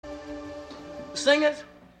Singers,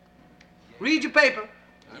 read your paper.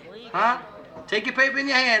 Huh? Take your paper in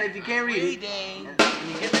your hand if you can't read it. When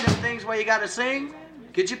you get to them things where you gotta sing,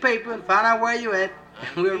 get your paper and find out where you at,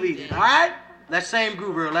 and we'll read it. All right? That same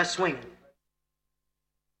groove, girl. Let's swing it.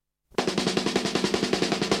 Cause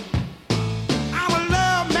I'm a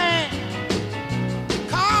love man.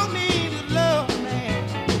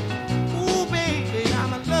 Ooh, baby,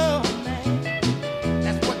 I'm a love man.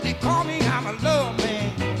 That's what they call me, I'm a love man.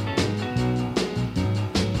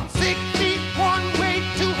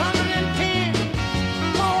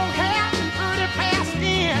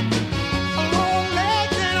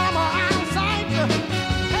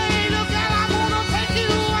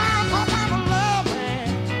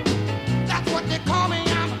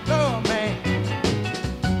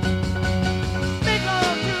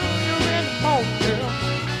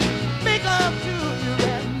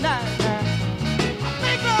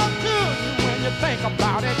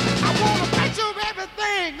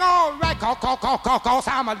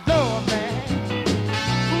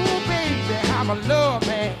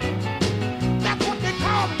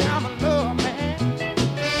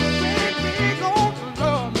 Big old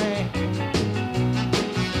love man.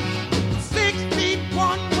 6 feet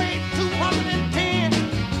 1 weight 210.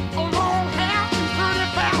 A long hair and pretty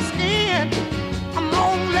fair skin. I'm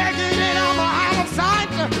long-legged and I'm out of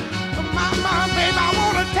sight. My baby, I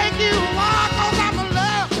wanna take you on, cause I'm a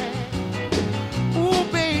love man. Ooh,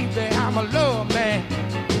 baby, I'm a love man.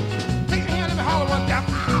 Take your hand, let me holler one time.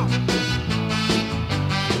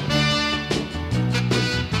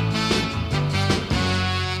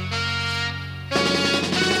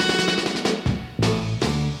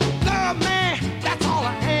 Love man, that's all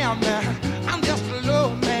I am now. I'm just a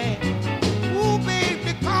love man. Ooh,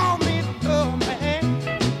 baby, call me the love man.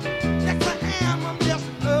 Yes, I am, I'm just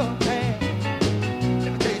a love man.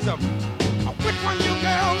 Let me tell you something. Which one of you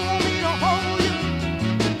girls want me to hold you?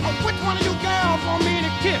 Which one of you girls want me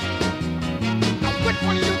to kiss? Which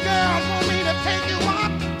one of you girls want me to take you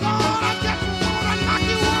out? Lord, I just wanna knock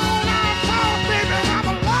you all out. Oh, baby, I'm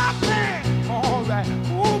a love man. All right.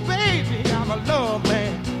 Ooh, baby, I'm a love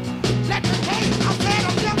man. Let me tell you, I said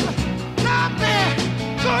I'm just a love man.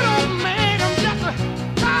 Good old man, I'm just a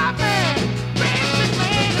love man. Baby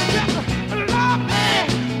man, I'm just a love man.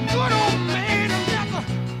 Good old man, I'm just a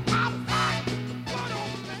outside. Good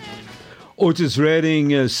old man. Otis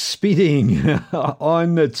Redding is speeding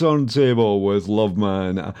on the turntable with Love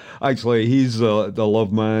Man. Actually, he's the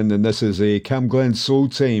Love Man, and this is a Cam Glen Soul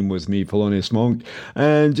Time with me, Polonius Monk,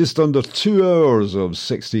 and just under 2 hours of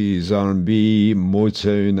 60s R&B,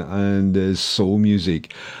 Motown, and soul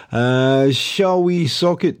music. Shall we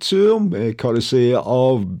sock it to him? Courtesy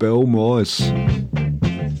of Bill Moss.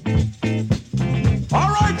 All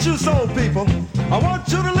right, you soul people, I want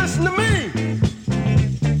you to listen to me.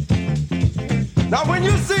 Now when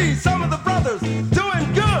you see some of the brothers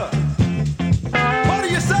doing good, what do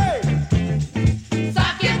you say?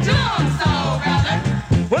 Suck it to 'em, soul brother.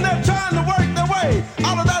 When they're trying to work their way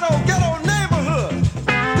out of that old ghetto neighborhood,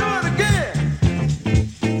 do it again.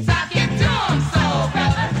 Suck it to 'em, soul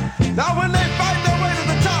brother. Now when they fight their way to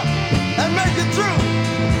the top and make it through,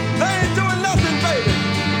 they ain't doing nothing, baby,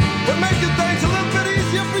 but making things a little bit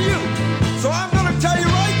easier for you. So I'm gonna tell you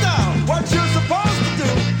right now what you're supposed to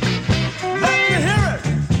do. Let me hear it.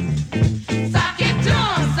 Suck it to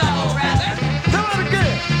 'em, soul brother. Do it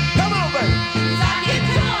again. Come on, baby. Suck it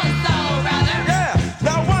to 'em, soul brother. Yeah.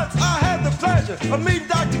 Now once I had the pleasure of meeting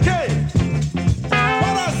Dr. K.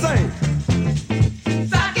 What I say?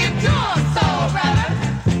 Suck it to 'em, soul brother.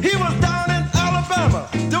 He was down in Alabama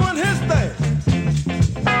doing his thing.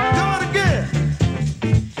 Do it again.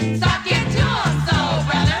 Suck it to 'em, soul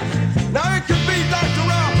brother. Now it could be Dr.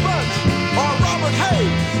 Ralph Bunch or Robert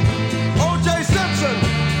Hayes, O.J. Simpson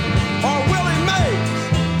or Willie Mays.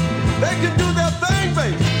 They can do their thing,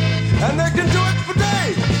 baby, and they can do it for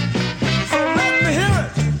days. So let me hear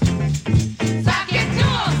it. Suck it to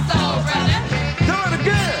 'em, soul brother. Do it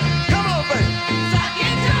again. Come on, baby. Suck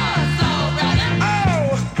it to 'em, soul brother. Oh!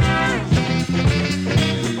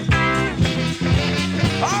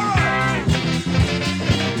 All right.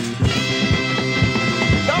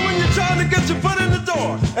 Now when you're trying to get your foot in the door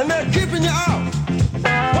and they're keeping you out,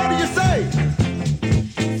 what do you say?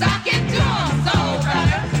 Suck it to 'em, soul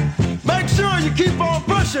brother. Make sure you keep on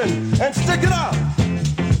pushing and stick it out.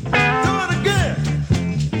 Do it again.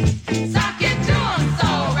 Suck it to 'em,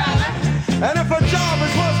 soul brother. And if a job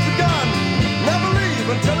is once begun, never leave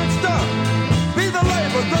until it's done. Be the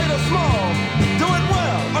labor, great or small. Do it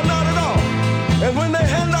well or not at all. And when they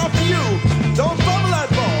hand off to you, don't fumble that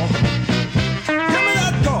ball. Give me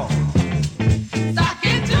that call. Suck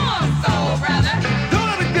it to 'em, soul brother. Do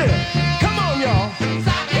it again. Come on, y'all.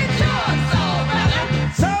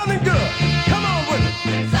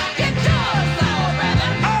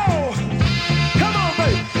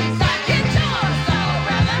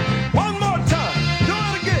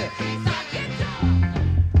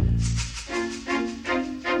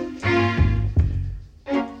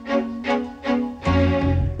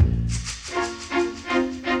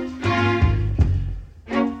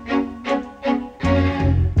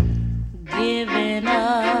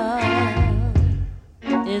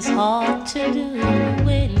 is hard to do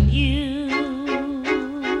when you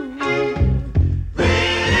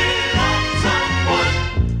really love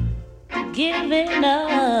someone. Giving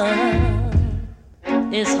up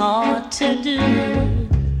is hard to do,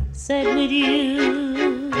 said with you.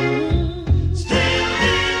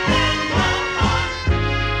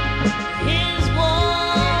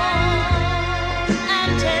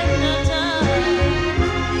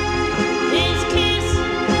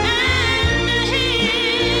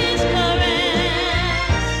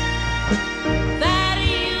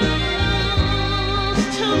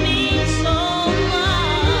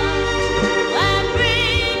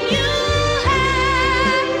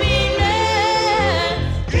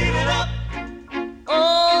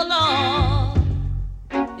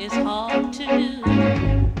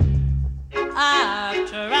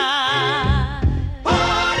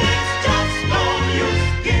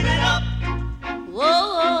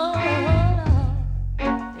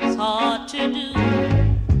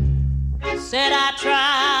 Said I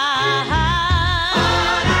tried,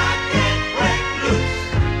 but I can't break loose.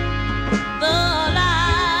 The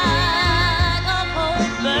light of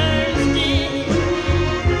hope burns dim,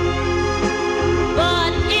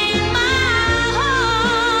 but in my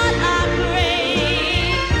heart I pray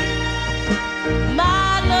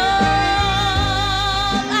my love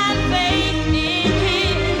and faith in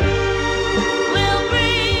Him will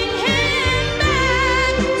bring Him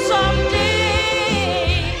back someday.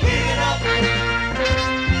 Give it up.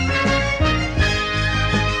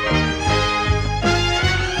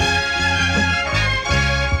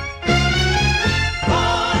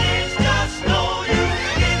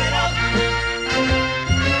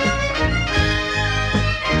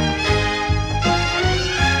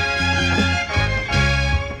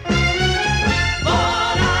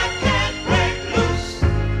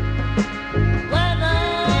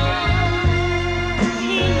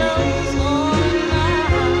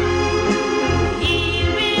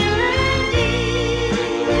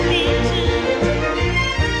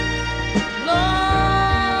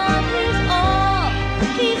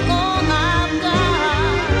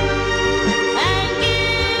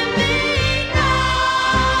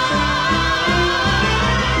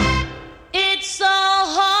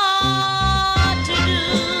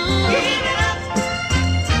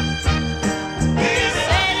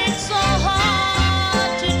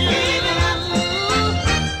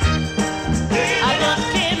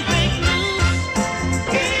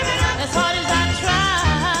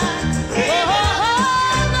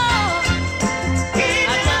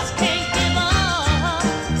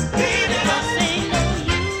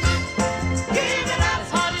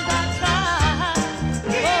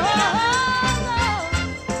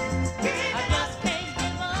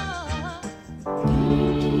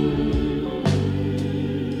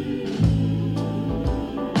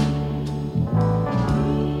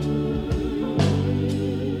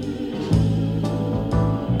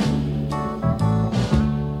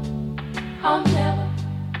 I'm never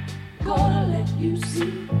gonna let you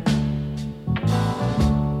see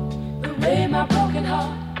the way my broken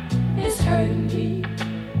heart is hurting me.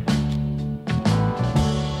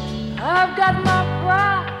 I've got my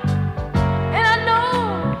pride and I know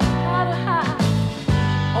how to hide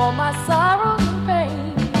all my sorrows and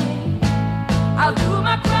pain. I'll do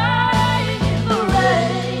my crying in the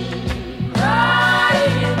rain,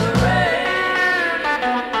 crying in the rain.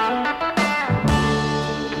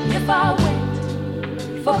 If I wait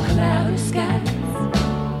for cloudy skies,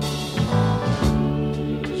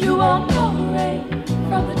 you won't know the rain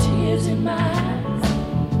from the tears in my eyes.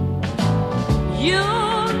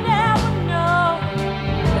 You'll never know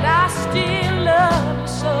that I still love you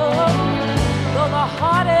so, though the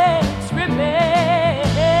heartaches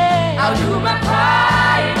remain. I'll do my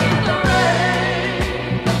crying in the rain.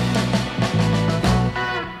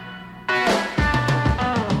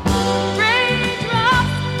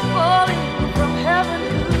 Raindrops falling from heaven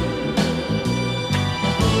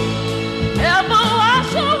never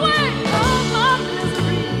wash away all my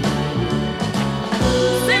misery.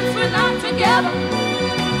 Since we're not together,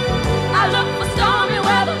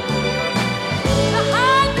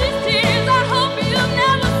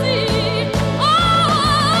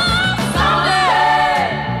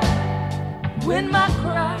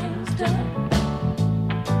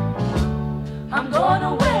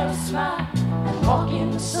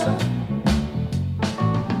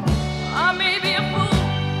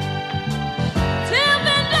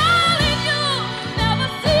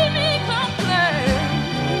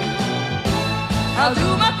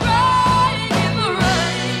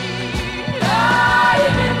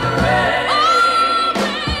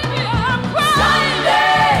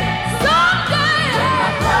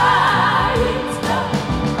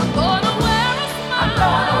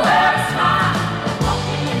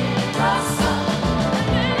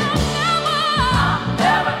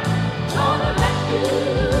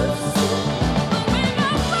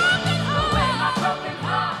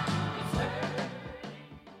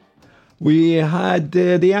 We had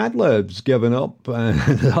the ad-libs given up, and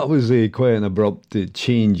that was quite an abrupt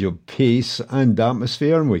change of pace and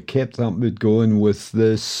atmosphere, and we kept that mood going with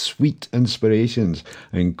the Sweet Inspirations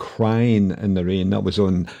and Crying in the Rain. That was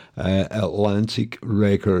on Atlantic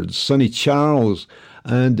Records. Sonny Charles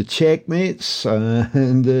and the Checkmates,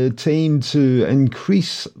 and time to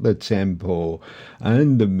increase the tempo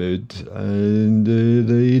and the mood, and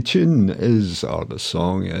the tune is, or the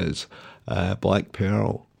song is, Black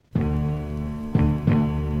Pearl.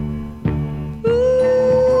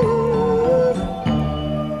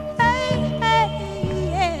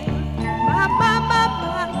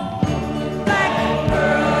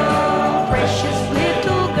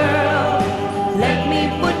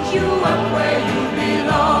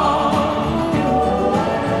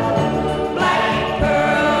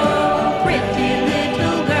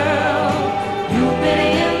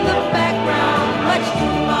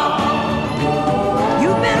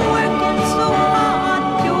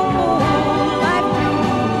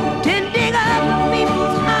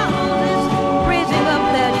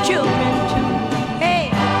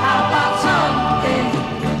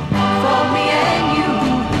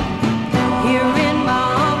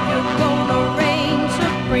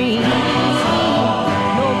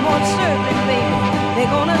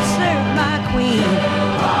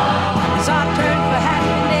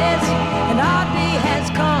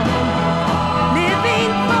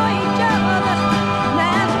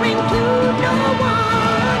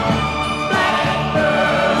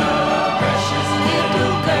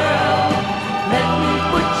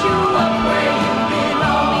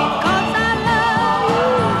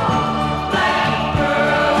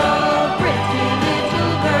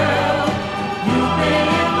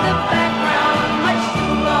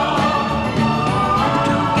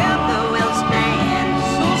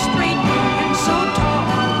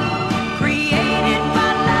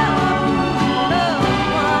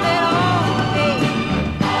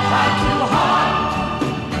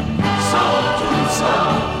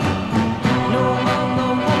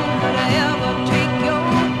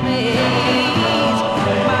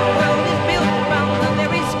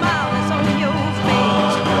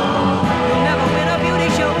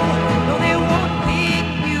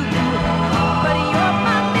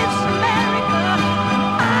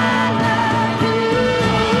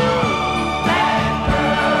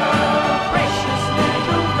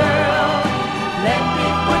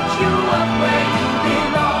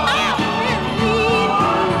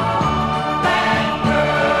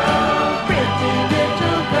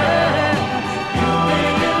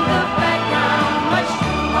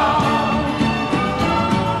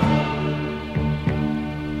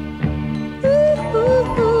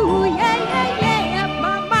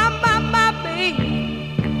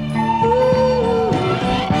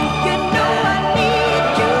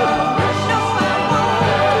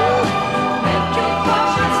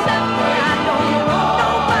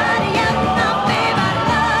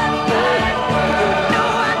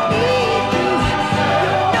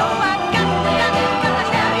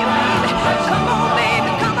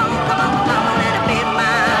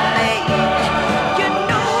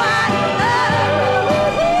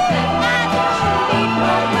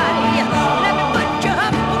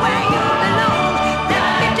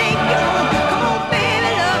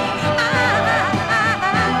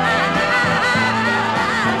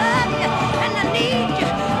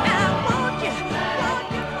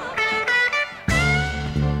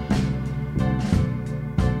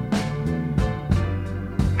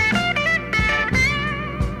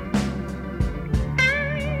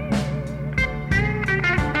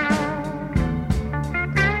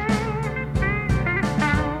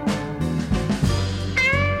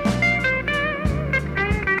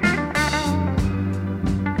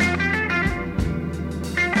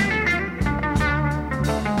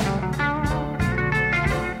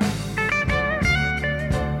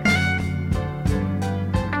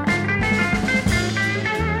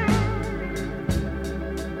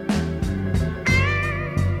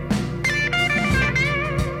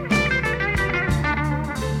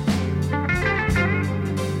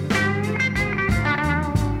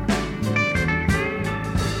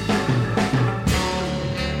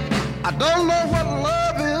 Don't know what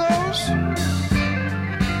love is,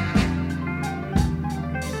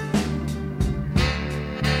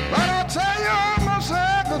 but I'll tell you I must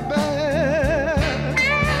have it bad.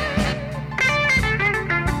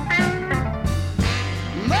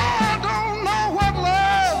 No, I don't know what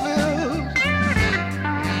love is.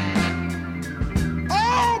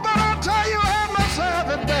 Oh, but I'll tell you I must have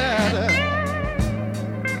it bad.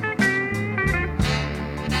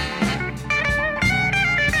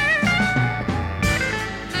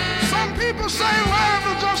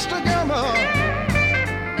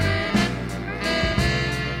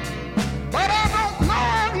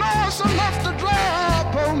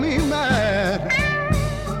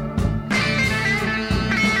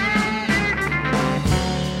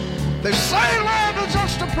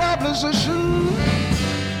 proposition.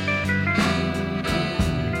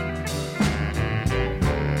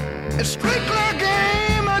 It's strictly a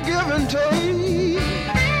game of give and take.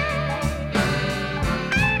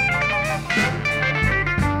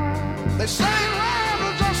 They say love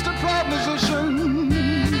is just a proposition.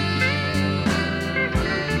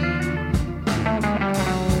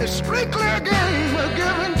 It's strictly a game of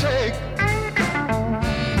give and take.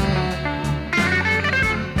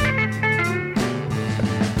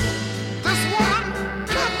 This woman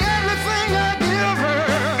took everything I give her,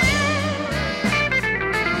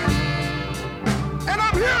 and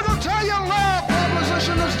I'm here to tell you love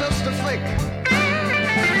proposition is just a fake.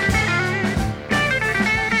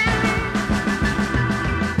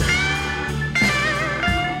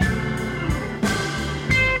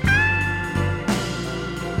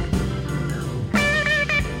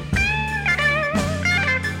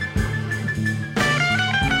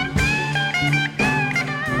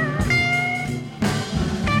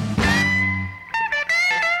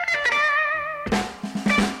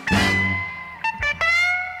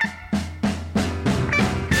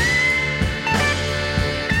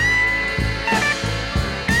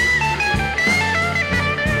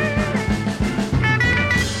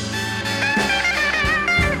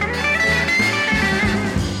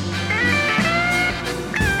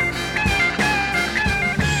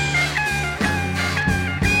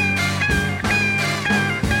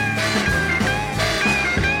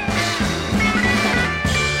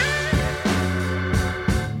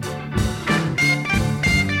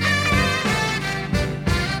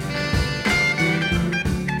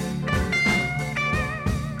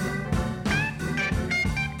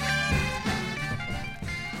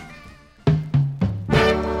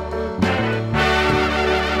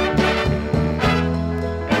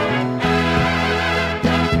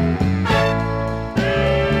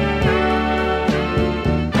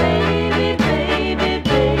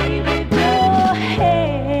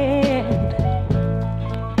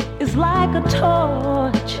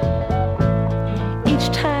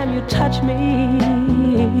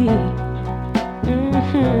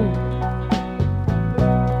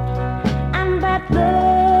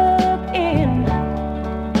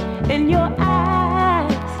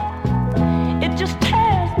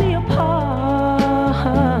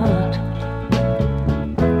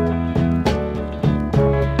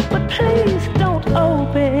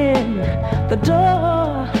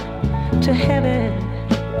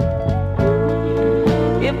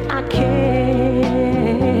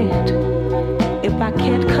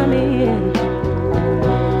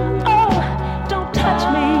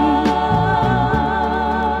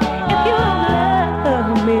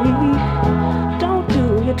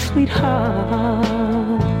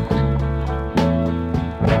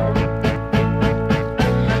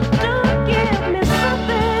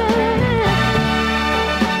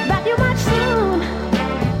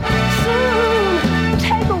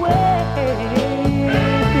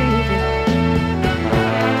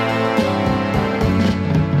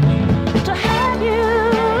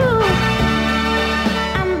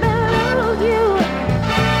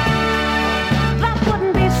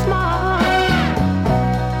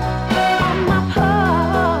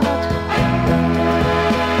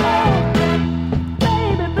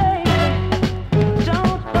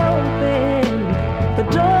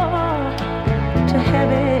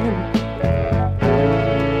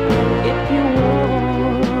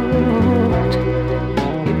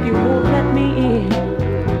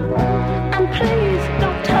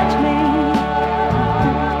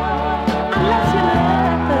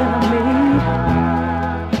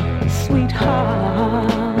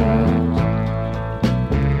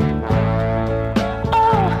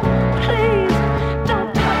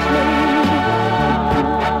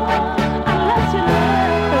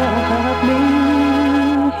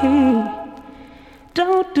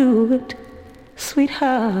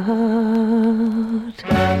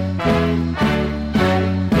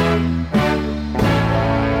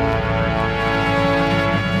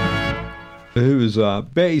 Who was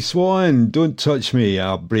that? Betty Swan, Don't Touch Me,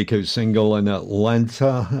 a breakout single in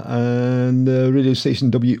Atlanta, and the radio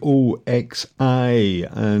station WOXI,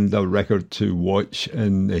 and a record to watch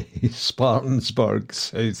in Spartansburg,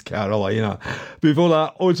 South Carolina. Before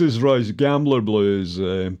that, Otis Rush, Gambler Blues,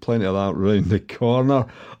 plenty of that round the corner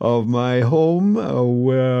of my home,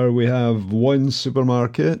 where we have one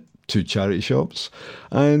supermarket, 2 charity shops,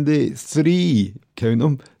 and 3, count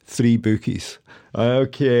them, 3 bookies.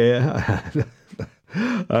 Okay,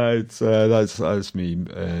 that's me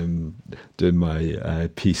doing my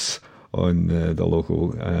piece on the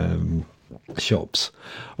local shops.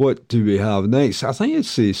 What do we have next? I think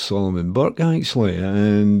it's Solomon Burke, actually,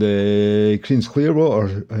 and Creedence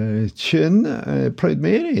Clearwater tune, Proud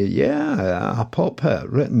Mary. Yeah, a pop hit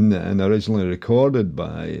written and originally recorded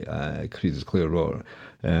by Creedence Clearwater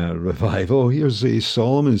Revival. Here's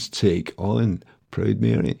Solomon's take on Proud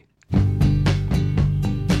Mary.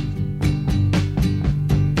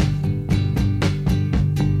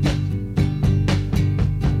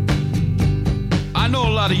 I know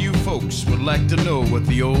a lot of you folks would like to know what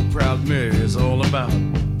the old Proud Mary is all about.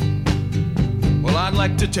 Well, I'd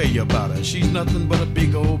like to tell you about her. She's nothing but a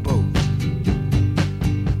big old boat.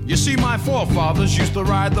 You see, my forefathers used to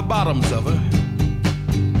ride the bottoms of her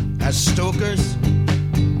as stokers,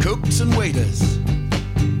 cooks, and waiters.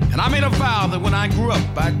 And I made a vow that when I grew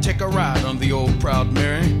up, I'd take a ride on the old Proud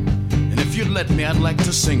Mary. And if you'd let me, I'd like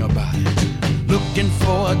to sing about it. Looking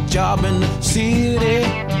for a job in the city,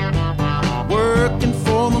 working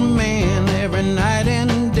for the man every night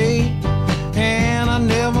and day. And I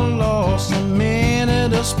never lost a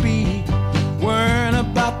minute of speed, worrying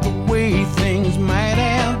about the way things might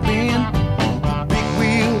have been. The big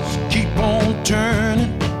wheels keep on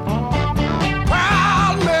turning,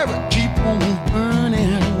 Proud Mary keep on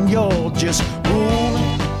burning. You're just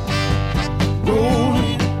rolling,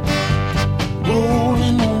 rolling,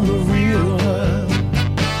 rolling on the river.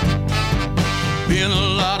 Been a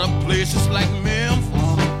lot of places like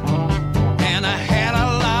Memphis, and I had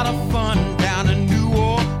a lot of fun down in New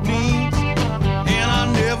Orleans. And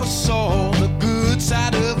I never saw the good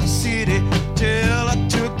side of the city till I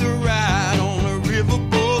took the ride on the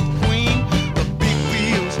riverboat Queen. The big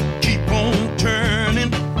wheels keep on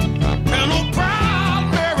turning, and old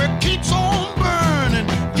Proud Mary keeps on burning.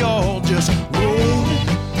 Y'all just rolling,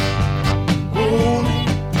 rolling,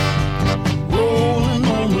 rolling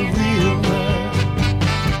on the river.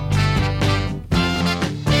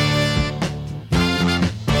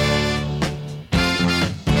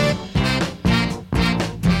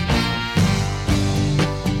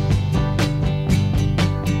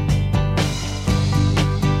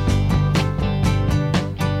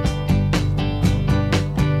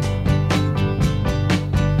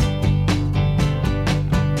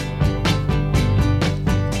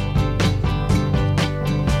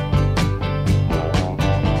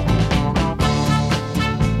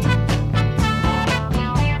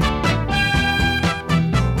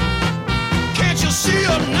 Can't you see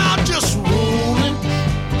her now just rolling,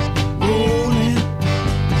 rolling,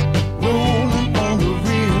 rolling on the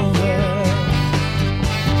river?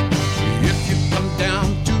 If you come down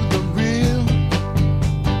to the river,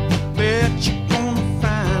 bet you're gonna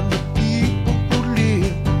find the people who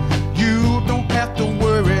live. You don't have to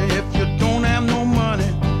worry if you don't have no money.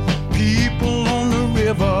 People on the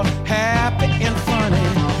river, happy and funny.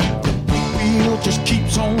 The big wheel just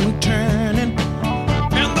keeps on turning,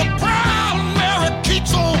 and the Proud Mary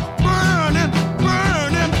keeps on burning,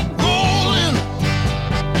 burning, rolling,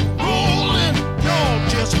 rolling. Y'all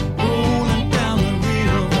just rolling down the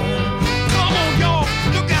river. Come on, y'all,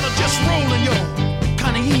 look at her just rolling, y'all,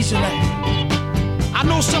 kind of easily. I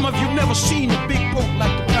know some of you've never seen a big boat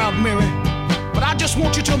like the Proud Mary, but I just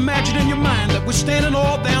want you to imagine in your mind that we're standing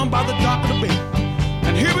all down by the dock of the bay.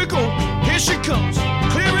 And here we go, here she comes,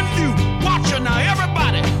 clear in view. Watch her now,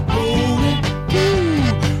 everybody. Rolling, ooh,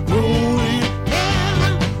 rolling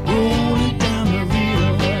down, rolling down the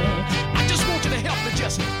river. I just want you to help me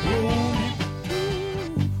just rolling.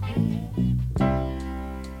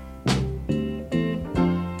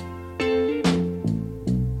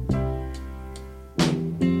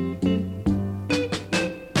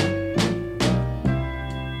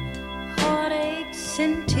 Heartaches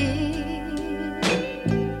and tears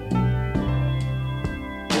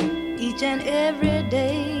each and every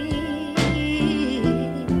day.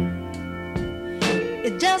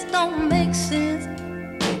 It just don't make sense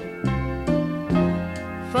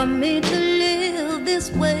for me to live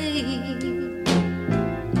this way.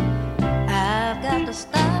 I've got to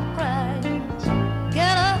stop crying,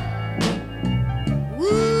 get up,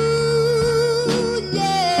 ooh,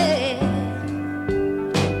 yeah,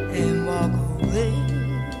 and walk away.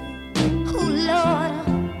 Oh Lord,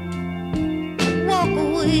 walk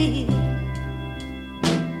away.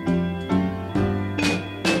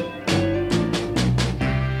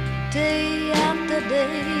 Day after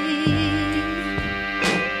day,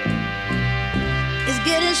 it's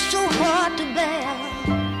getting so hard to bear.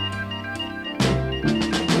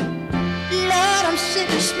 Lord, I'm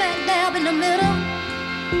sitting smack dab in the middle,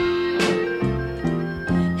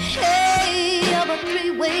 hey, of a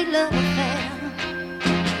three-way love affair.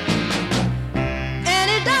 And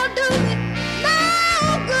it don't do me no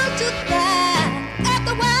good to cry.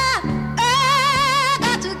 After a while,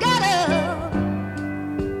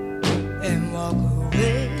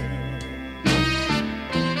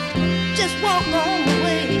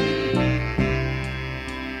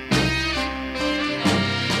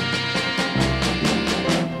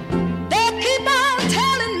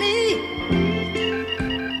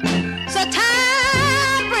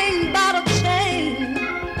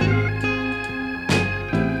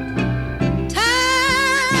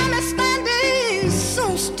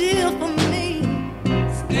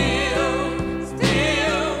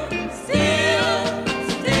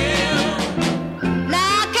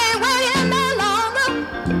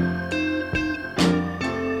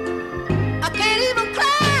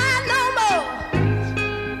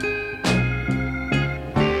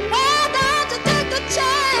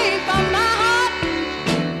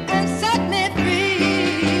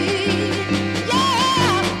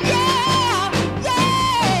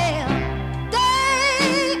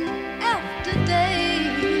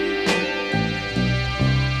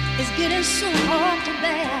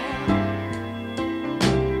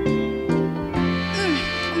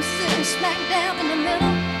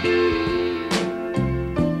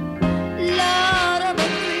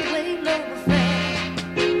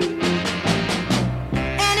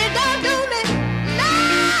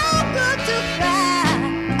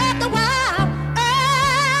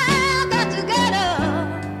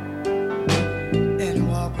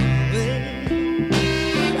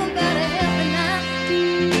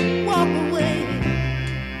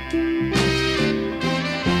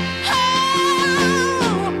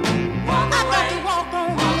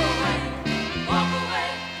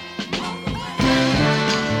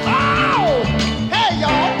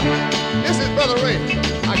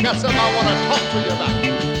 got something I want to talk to you about.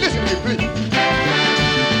 Listen to me, please.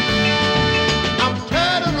 I'm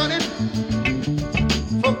tired of running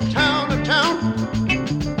from town to town.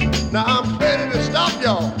 Now I'm ready to stop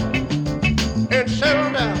y'all and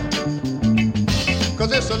settle down.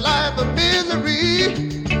 Cause it's a life of misery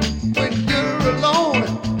when you're alone.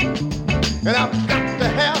 And I've got to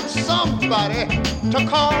have somebody to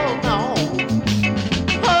call now.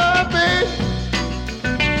 Oh, baby,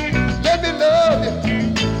 let me love you.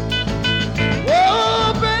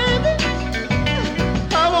 Oh, baby,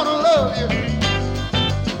 I want to love you.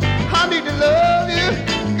 I need to love you,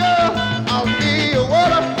 girl. I'll be your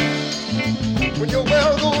water when your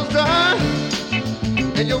well goes dry.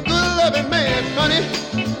 And your good loving man, honey,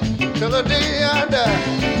 till the day I die.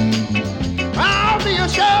 I'll be a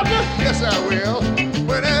shelter, yes I will,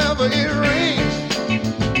 whenever it rains.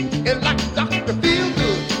 And like Dr.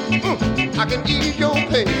 Feelgood, I can ease your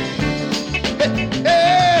pain. Hey,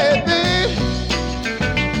 hey, babe,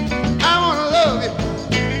 I wanna love you.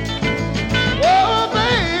 Oh,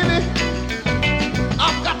 baby,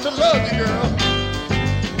 I've got to love you, girl.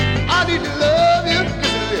 I need to love you. Listen to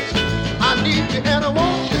this. I need you and I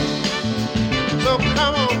want you. So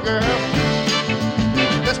come on, girl.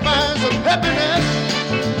 Let's find some happiness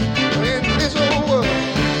in this old world.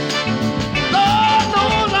 Lord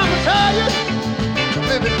knows I'm tired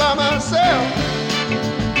living by myself.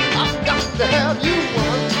 I've got to have you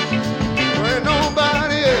one where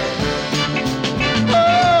nobody else.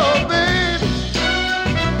 Oh, baby,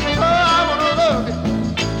 oh, I wanna love you.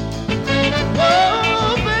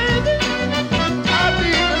 Oh, baby, I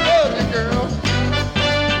need to love you, girl.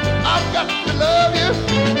 I've got to love you.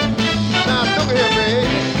 Now look here, baby.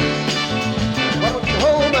 Why don't you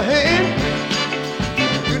hold my hand?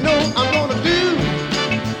 You know I'm gonna do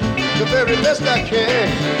the very best I can.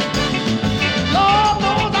 Lord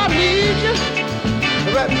knows I need you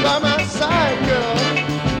right by my side, girl.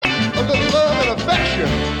 A little love and affection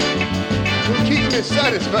will keep me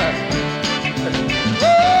satisfied.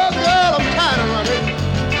 Oh, girl, I'm tired of running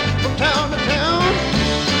from town to town.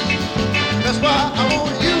 That's why I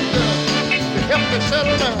want you, girl, to help me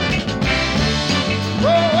settle down. Oh,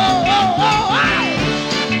 oh, oh, oh, oh.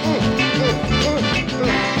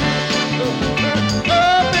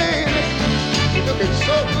 Oh, baby, you're looking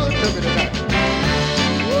so good to me tonight.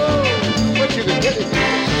 Whoa, what you been getting?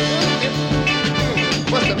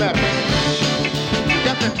 What's the matter? You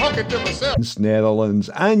got me talking to myself. Netherlands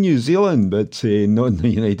and New Zealand, but not in the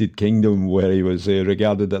United Kingdom, where he was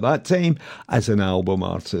regarded at that time as an album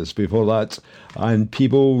artist. Before that, and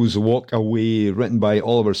People's Walk Away, written by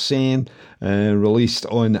Oliver Sane, released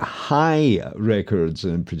on High Records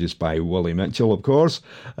and produced by Willie Mitchell, of course.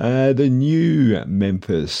 The new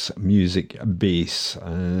Memphis Music Base.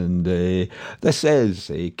 And this is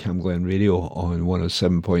Camglen Radio on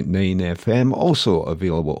 107.9 FM, also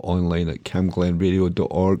available online at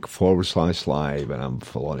camglenradio.org/live. And I'm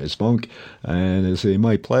Thelonious Monk, and it's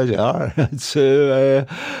my pleasure to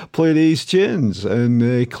play these tunes, and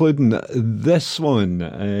including this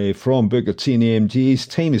one from Booker T and AMG's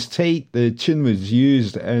Time Is Tight. The tune was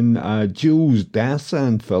used in Jules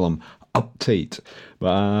Dassin film Uptight,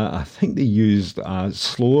 but I think they used a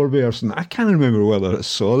slower version. I can't remember whether I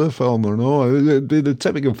saw the film or not. It'd be the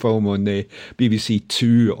typical film on the BBC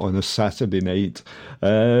Two on a Saturday night.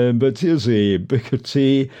 But here's a Booker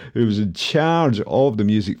T, who was in charge of the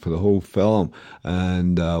music for the whole film,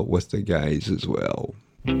 and with the guys as well.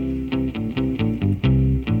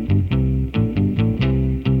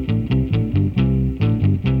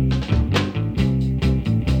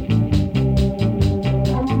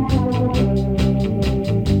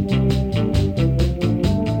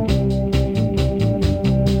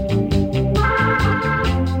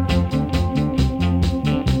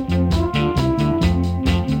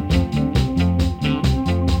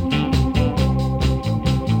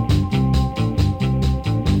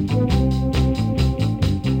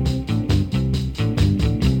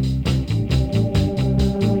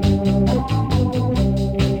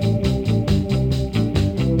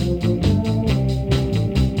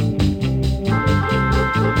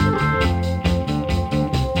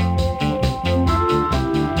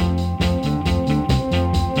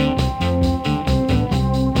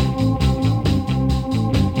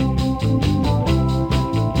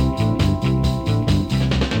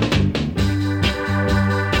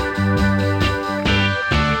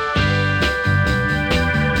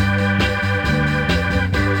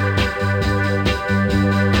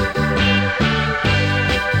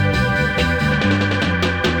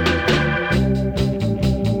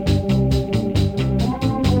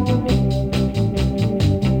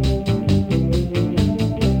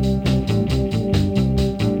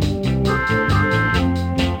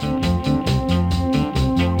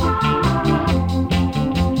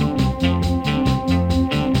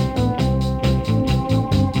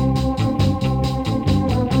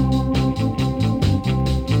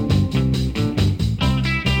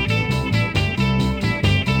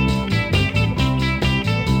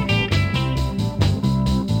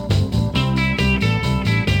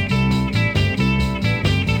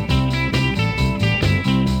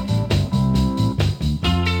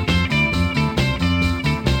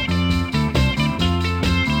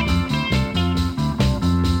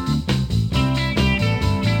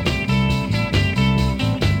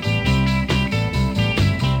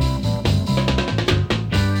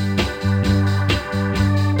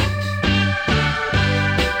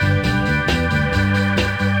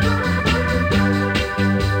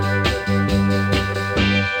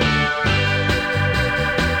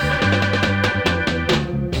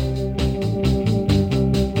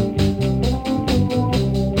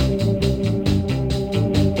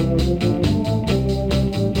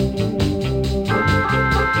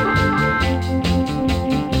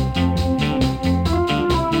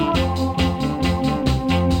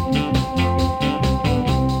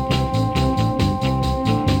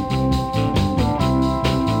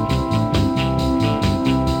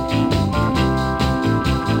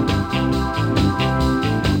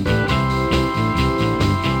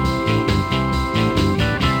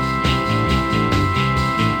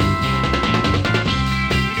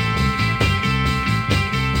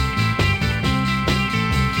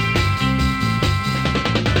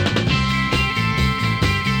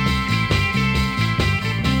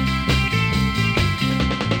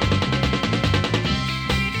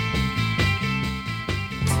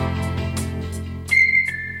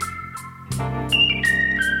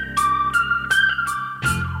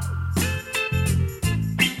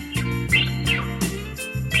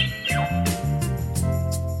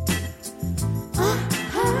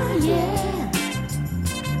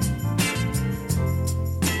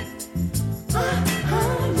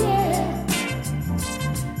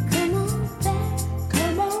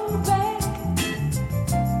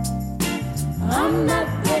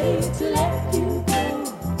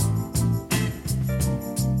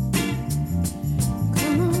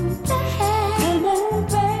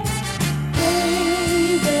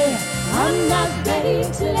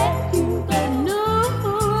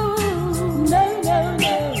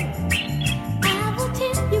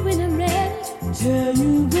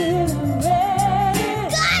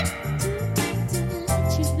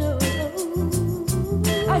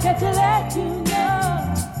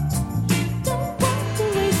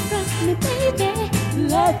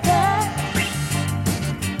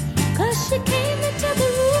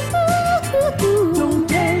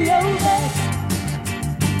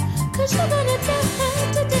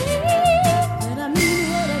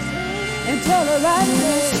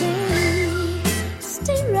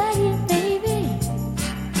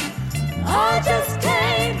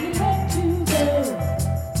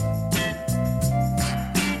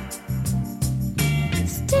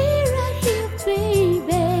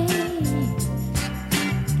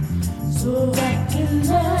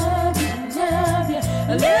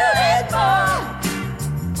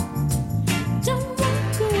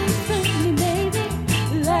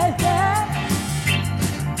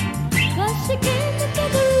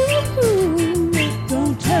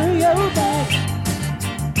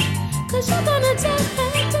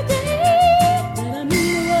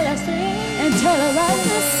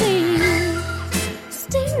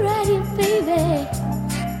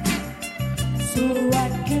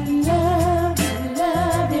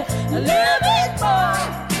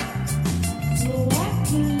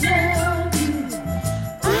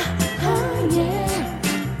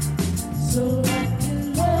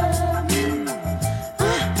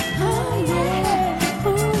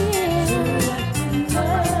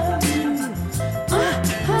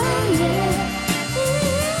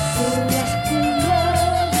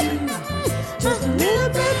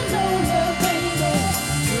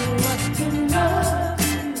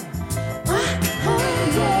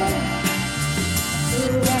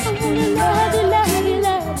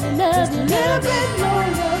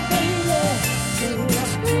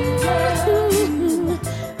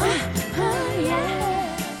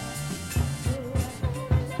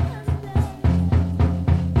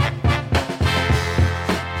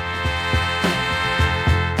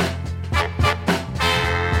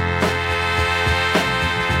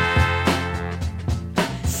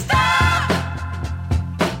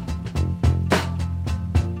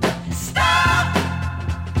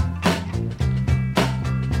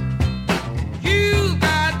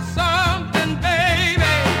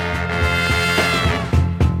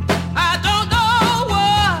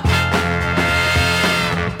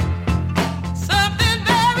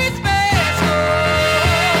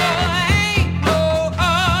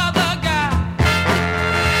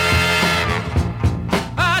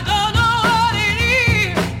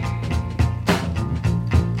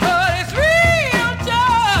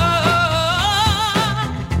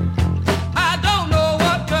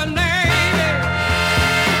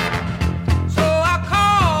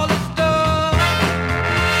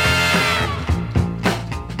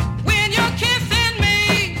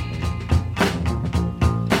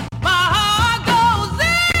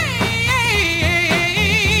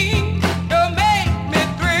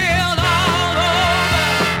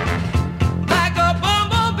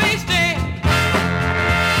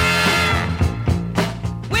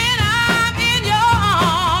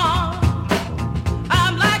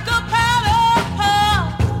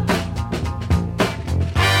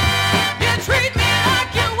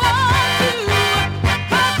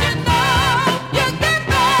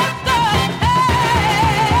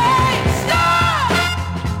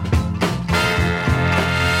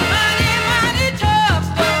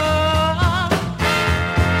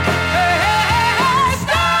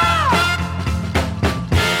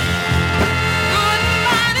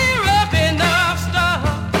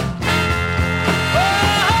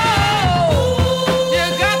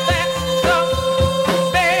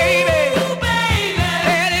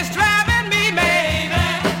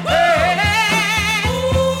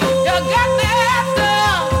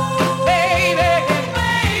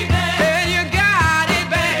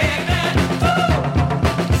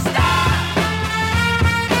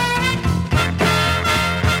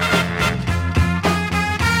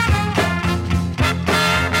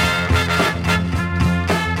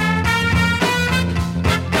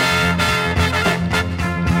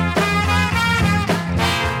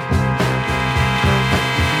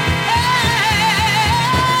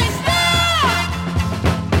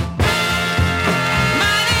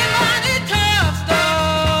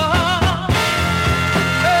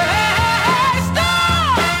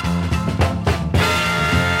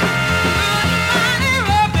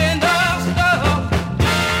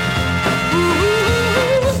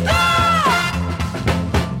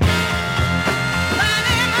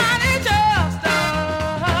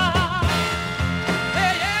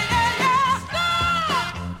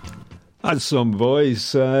 That's some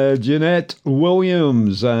voice. Jeanette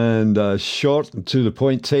Williams, and short and to the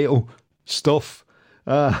point title, Stuff.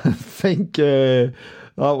 I think that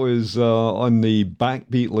was on the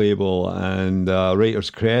Backbeat label, and writer's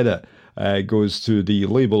credit goes to the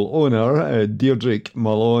label owner, Deirdre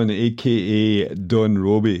Malone, a.k.a. Don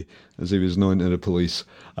Roby, as he was known to the police.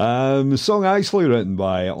 The song actually written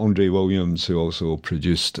by Andre Williams, who also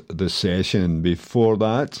produced the session. Before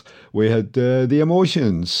that, we had The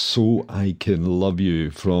Emotions, So I Can Love You,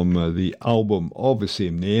 from the album of the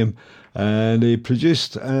same name. And they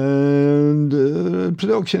produced, and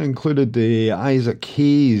production included the Isaac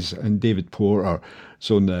Hayes and David Porter. It's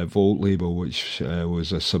on the Volt label, which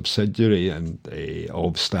was a subsidiary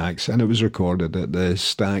of Stax, and it was recorded at the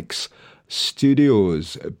Stax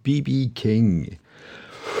Studios. B.B. King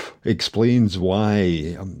explains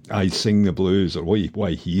why I sing the blues, or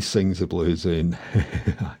why he sings the blues. And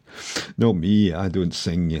not me, I don't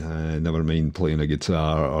sing. Never mind playing a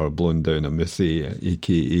guitar or blowing down a mithy,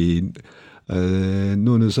 aka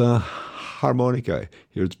known as a harmonica.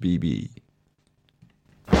 Here's BB.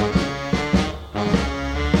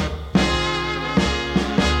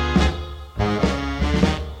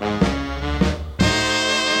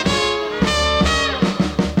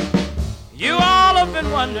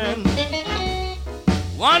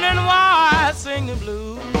 Wondering why I sing the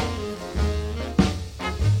blues.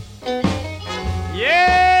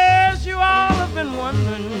 Yes, you all have been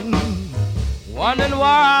wondering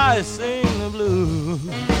why I sing the blues.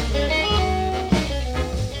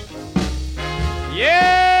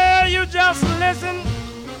 Yeah, you just listen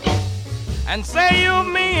and say you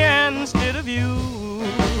me instead of you.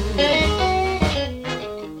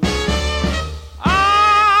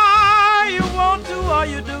 Or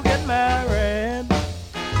you do get married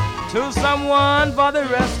to someone for the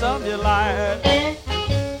rest of your life.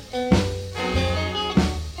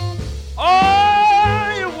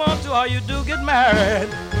 Oh, you want to, or you do get married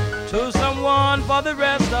to someone for the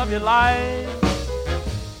rest of your life.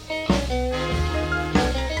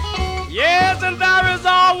 Yes, and there is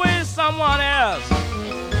always someone else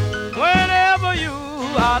whenever you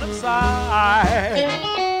out of sight.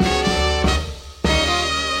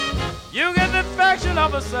 You get the affection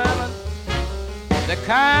of a servant, the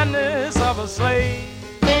kindness of a slave.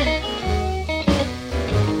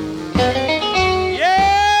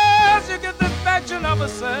 Yes, you get the affection of a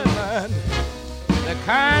servant, the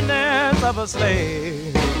kindness of a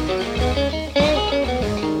slave.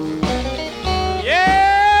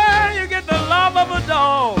 Yeah, you get the love of a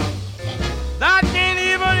dog that can't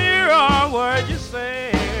even hear a word you say.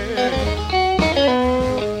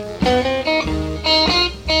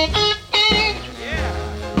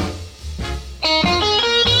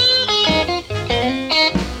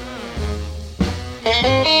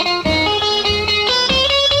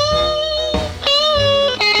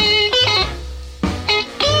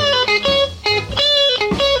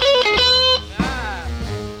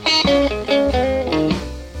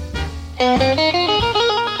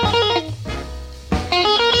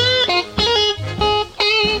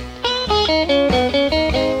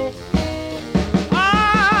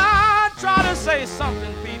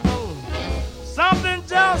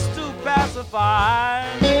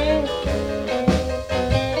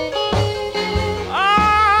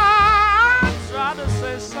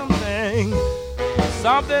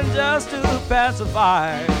 Something just to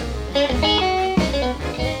pacify.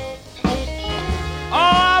 Oh,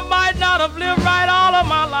 I might not have lived right all of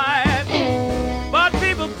my life, but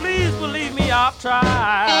people, please believe me, I've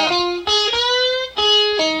tried.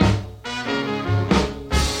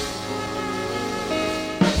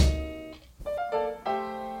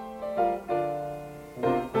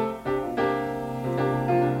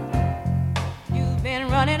 You've been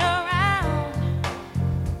running around,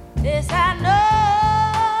 this I know.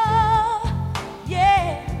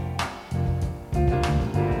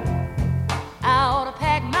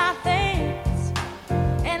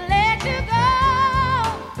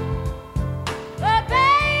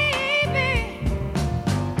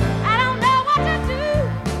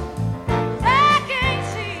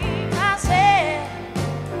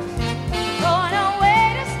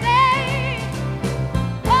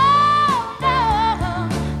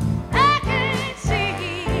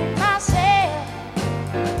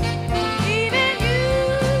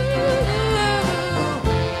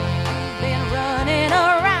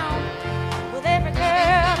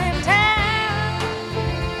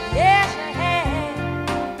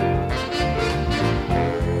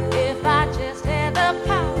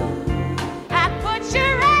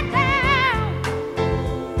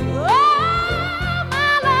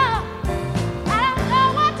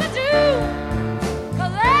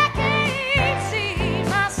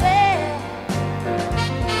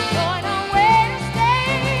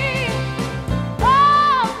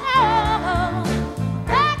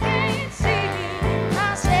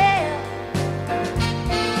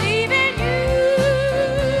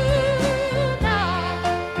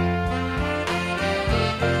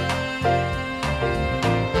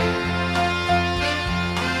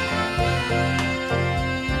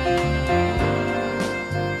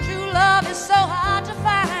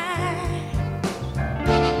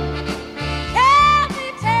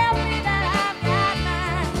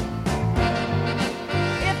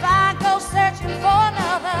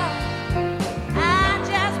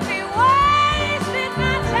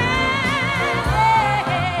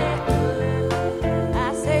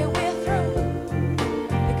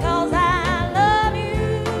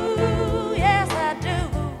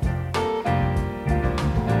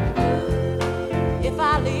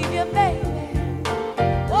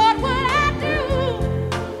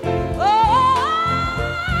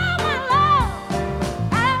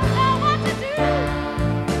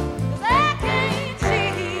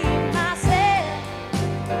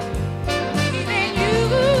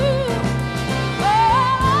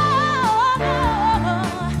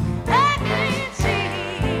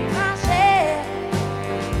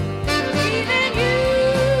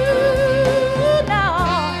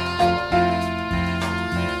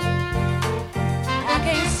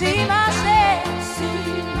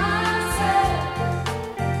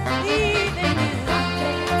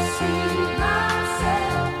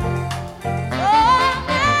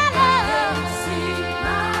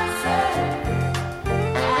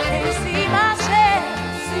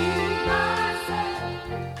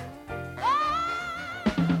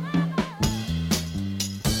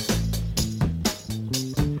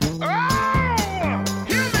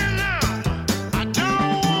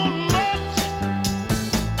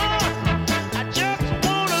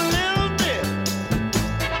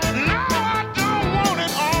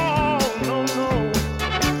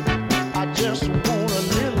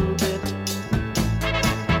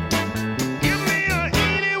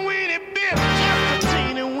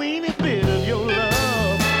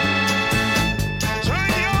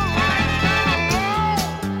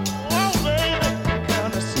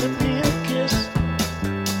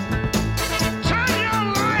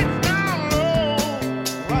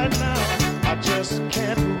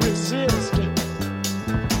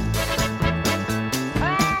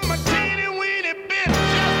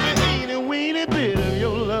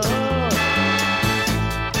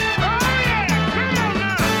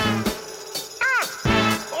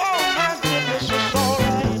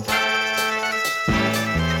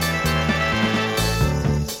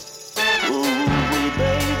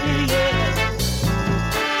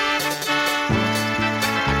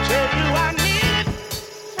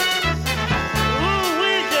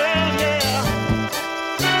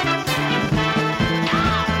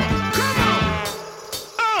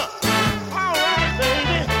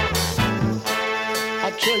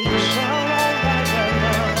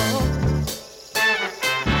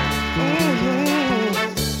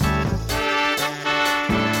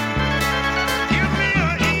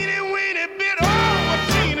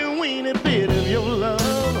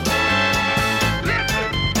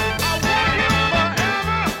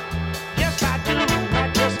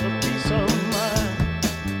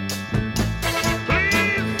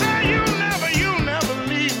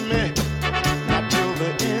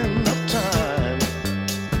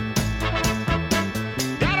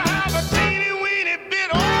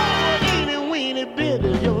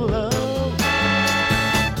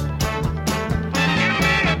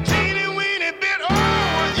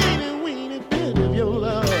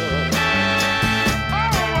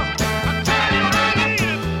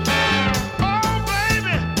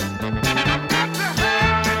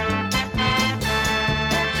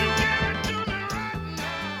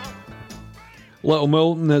 Little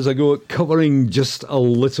Milton as I go covering just a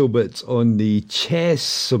little bit on the Chess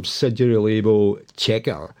subsidiary label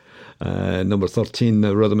Checker. Number 13,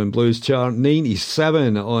 the Rhythm and Blues chart,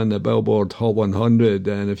 97 on the Billboard Hot 100.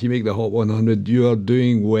 And if you make the Hot 100, you are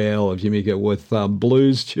doing well. If you make it with a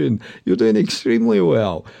blues tune, you're doing extremely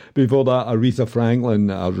well. Before that, Aretha Franklin,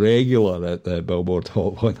 a regular at the Billboard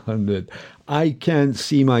Hot 100. I Can't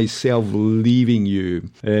See Myself Leaving You,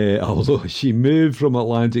 although she moved from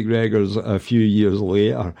Atlantic Records a few years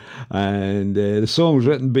later. And the song's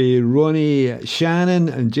written by Ronnie Shannon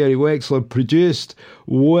and Jerry Wexler, produced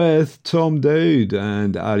with Tom Dowd,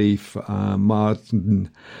 and Arif Martin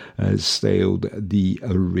styled the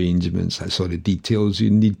arrangements. That's all the details you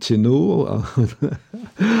need to know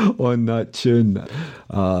on that tune.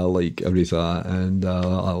 I like Aretha, and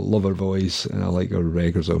I love her voice, and I like her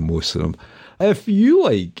records on most of them. If you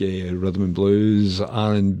like rhythm and blues,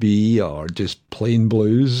 R&B, or just plain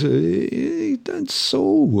blues, and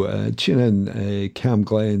soul, tune in Cam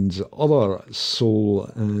Glenn's other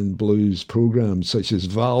soul and blues programs, such as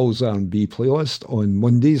Val's R&B playlist on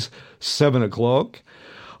Mondays, 7 o'clock.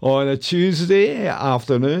 On a Tuesday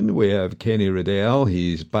afternoon, we have Kenny Riddell.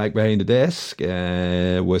 He's back behind the desk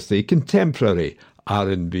with the contemporary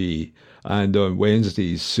R&B. And on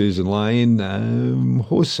Wednesdays, Susan Lyon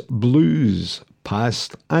hosts blues,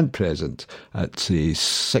 past and present, at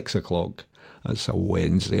 6 o'clock. That's a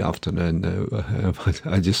Wednesday afternoon now.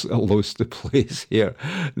 I just lost the place here.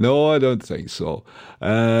 No, I don't think so.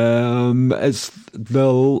 Is it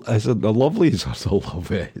the Lovelies or the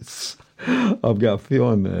Lovettes? I've got a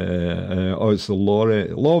feeling. It's the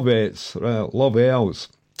Lovettes, right? Lovelles.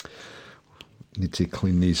 Need to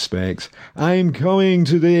clean these specs. I'm Coming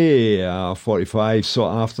Today, 45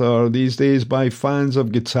 sought after these days by fans of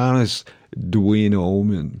guitarist Duane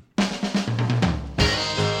Allman.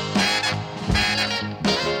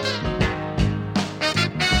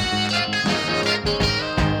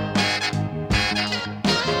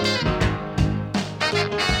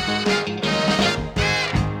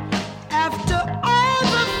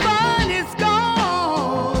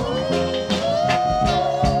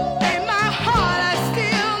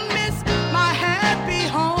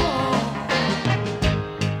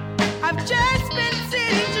 Just been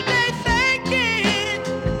sitting today thinking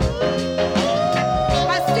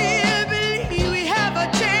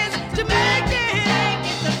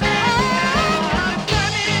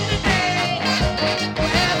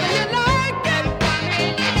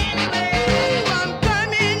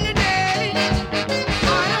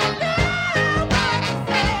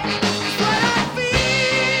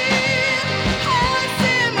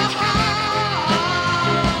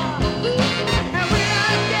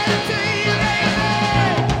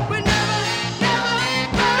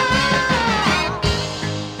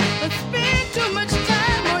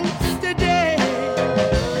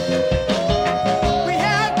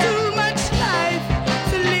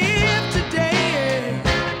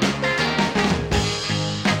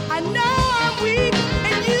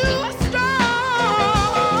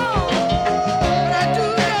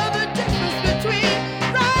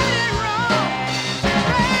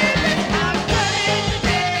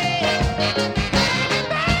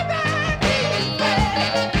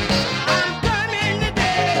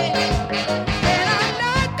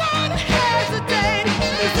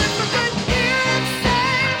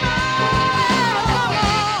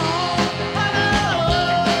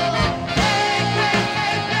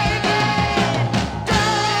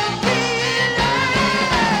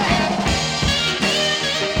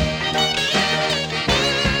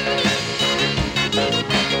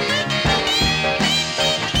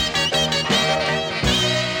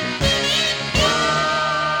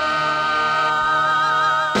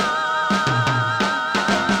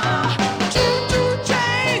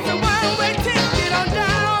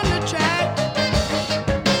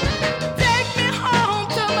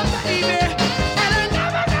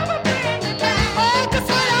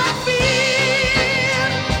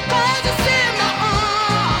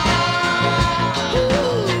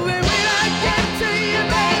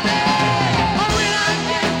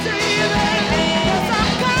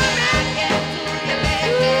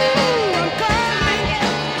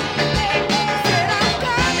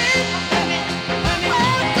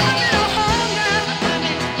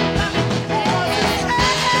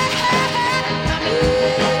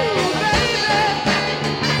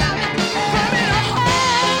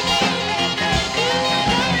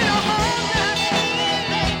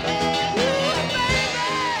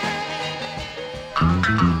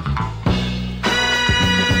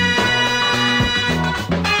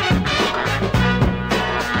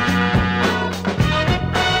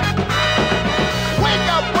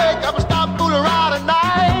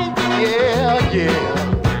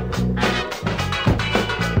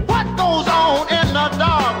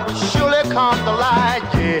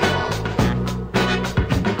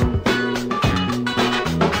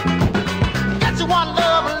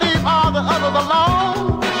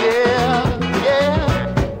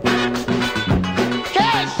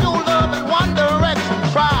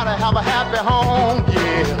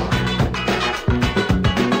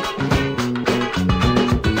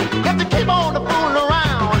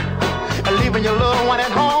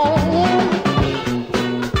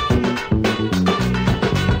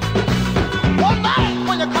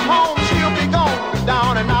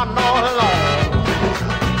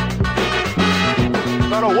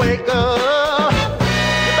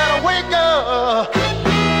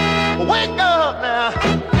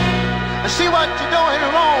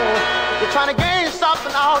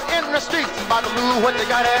about to lose what you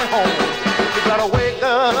got at home. You gotta wake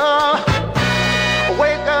up,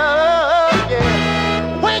 yeah.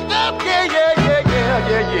 Wake up, yeah.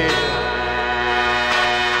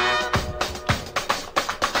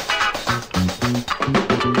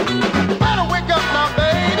 You better wake up now,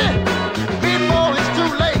 baby, before it's too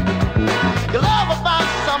late. Your love about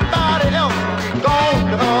somebody else, you gone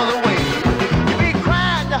the other way. You be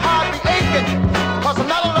crying, your heart be aching, 'cause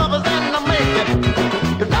another lover's in the making.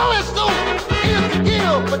 You know it's so easy to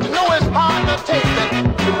give, but you know it's hard to take it.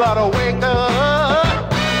 You gotta wake up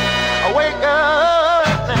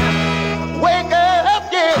now. Wake up,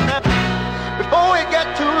 yeah, before it get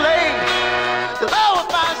too late. Your love will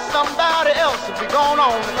find somebody else if you're going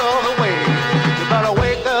on the other way. You better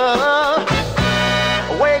wake up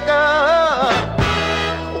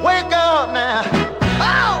now.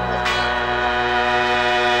 Oh!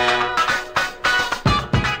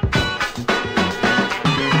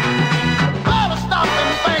 Better stop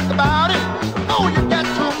and think about it before you get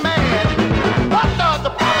too mad. What does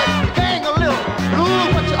the promise you gain a little, lose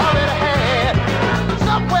what you already had?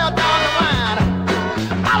 Somewhere down the line,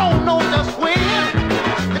 I don't know just when,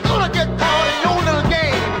 you're gonna get caught in your little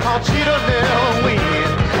game called cheater never win.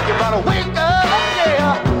 You better wake up,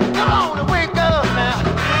 yeah. Come on and wake up now.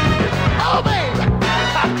 Oh, baby,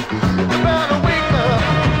 you better wake up.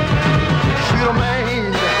 Cheater man,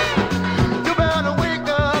 you better wake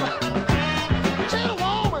up. Cheater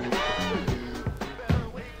woman, you better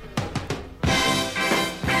wake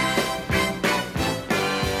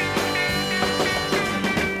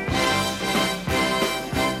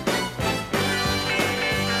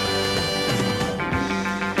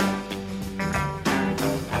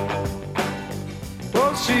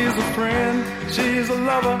Well, she's a friend, she's a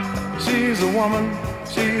lover, she's a woman,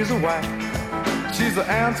 she's a wife. She's the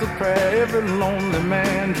answered prayer every lonely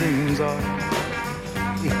man dreams of.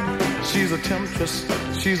 She's a temptress,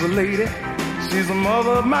 she's a lady, she's the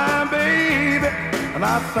mother of my baby. And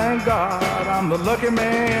I thank God I'm the lucky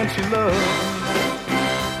man she loves.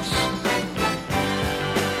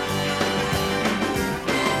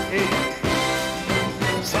 Hey.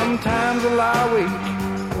 Sometimes I lie awake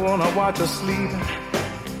when I watch her sleeping,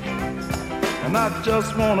 and I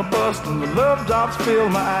just wanna bust and the love drops fill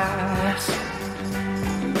my eyes.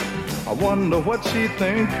 I wonder what she'd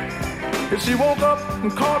think if she woke up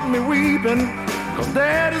and caught me weeping, 'cause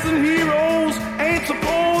daddies and heroes ain't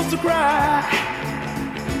supposed to cry.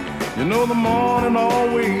 You know the morning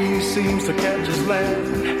always seems to catch us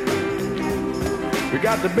laughing. We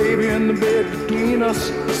got the baby in the bed between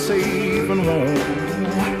us, safe and warm.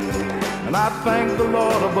 And I thank the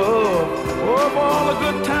Lord above for all the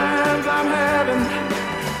good times I'm having,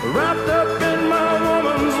 wrapped up in my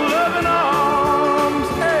woman's loving arms.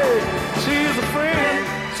 Hey, she's a friend,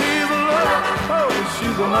 she's a lover, oh,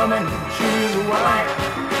 she's a woman, she's a wife.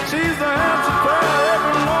 She's the answer prayer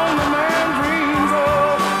every lonely man dreams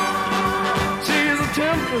of. She's a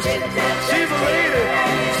temptress, she's a lady,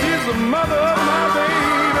 she's the mother of my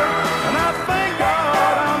baby. And I thank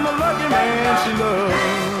God I'm the lucky man she loves.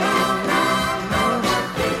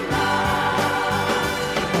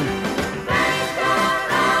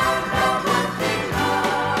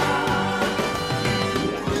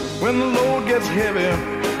 When the load gets heavy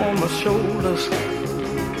on my shoulders,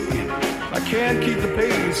 I can't keep the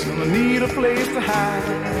pace and I need a place to hide.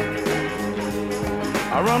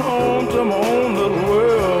 I run home to my own little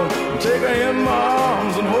world and take her in my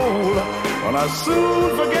arms and hold her, but I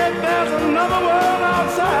soon forget there's another world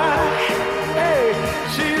outside. Hey,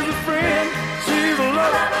 she's a friend, she's a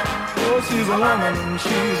lover, oh, she's a woman,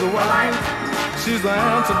 she's a wife. She's the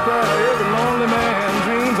answer prayer every lonely man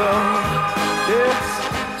dreams of. Yes,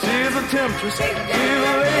 she's a temptress, she's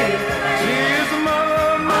a lady, she's the mother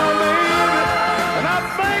of my baby. And I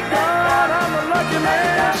thank God I'm the lucky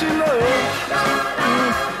man she loves.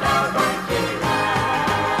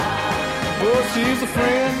 Oh, she's a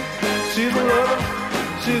friend, she's a lover,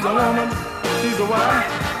 she's a woman, she's a wife.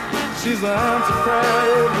 She's the answer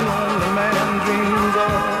prayer every lonely man dreams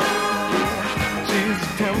of. She's a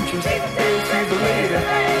temptress, she's a lady,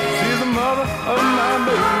 she's the mother of my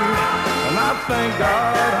baby. And I thank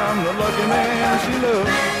God I'm the lucky man she loves.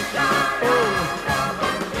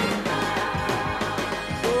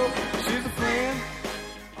 Oh, she's a friend.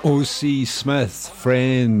 O.C. Smith,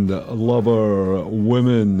 friend, lover,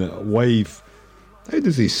 woman, wife. How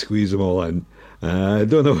does he squeeze them all in? I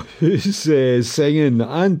don't know who's singing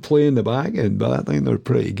and playing the back end, but I think they're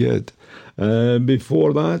pretty good.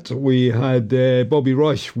 Before that, we had Bobby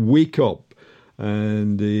Rush, Wake Up,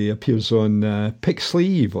 and he appears on Pick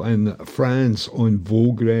Sleeve in France on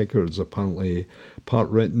Vogue Records, apparently part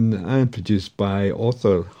written and produced by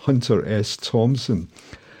author Hunter S. Thompson.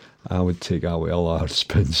 I would take that with a large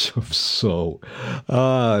pinch of salt.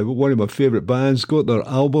 One of my favourite bands got their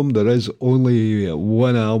album. There is only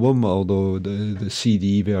one album, although the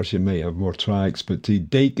CD version might have more tracks. But to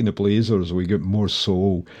Dyke and the Blazers, we get more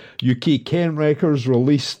soul. UK Kent Records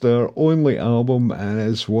released their only album, and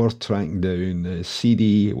it's worth tracking down. The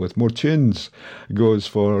CD with more tunes goes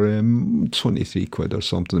for 23 quid or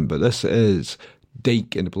something. But this is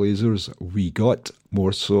Dyke and the Blazers, We Got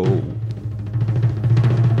More Soul.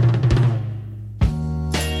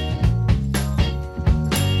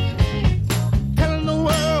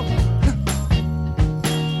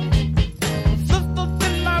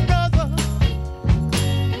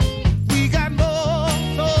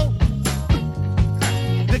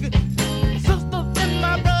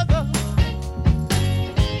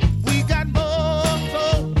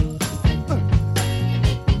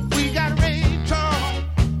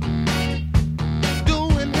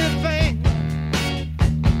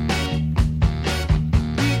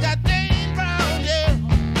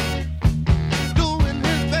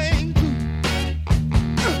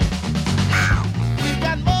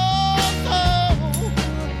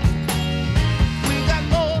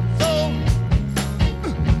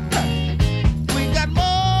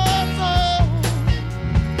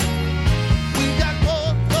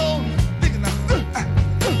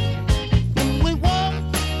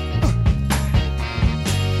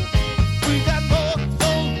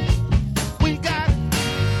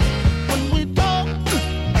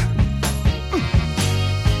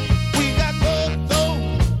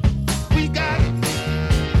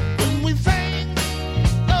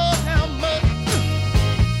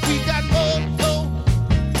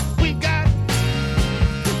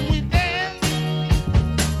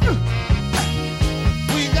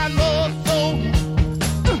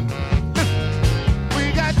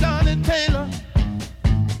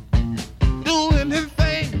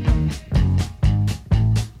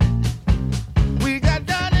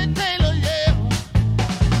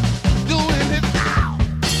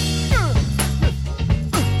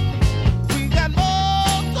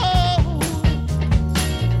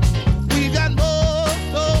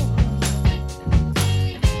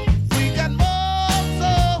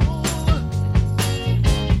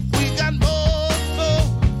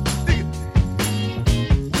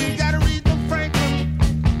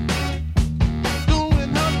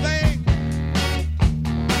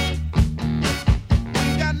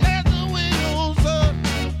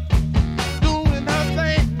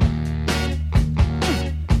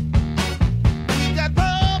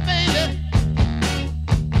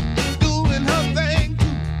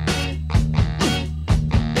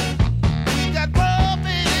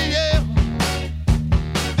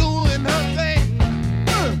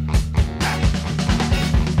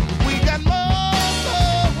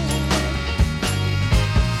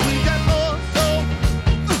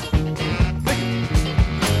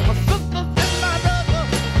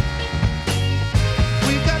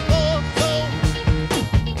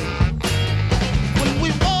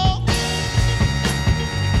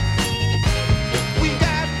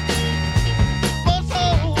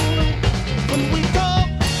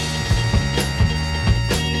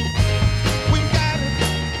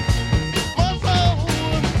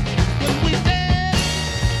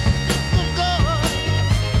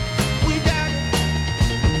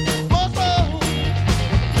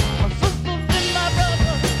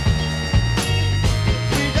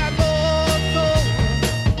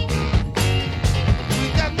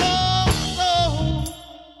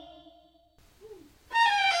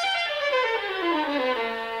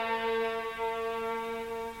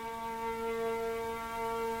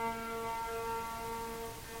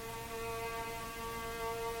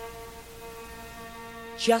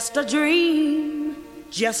 Just a dream,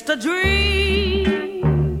 just a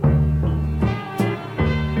dream.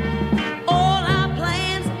 All our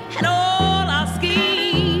plans and all our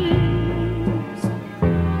schemes.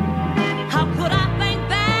 How could I think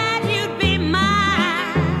that you'd be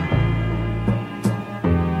mine?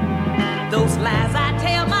 Those lies I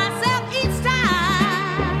tell myself each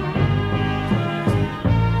time.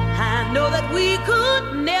 I know that we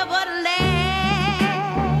could never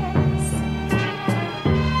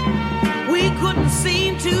couldn't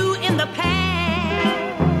seem to in the past.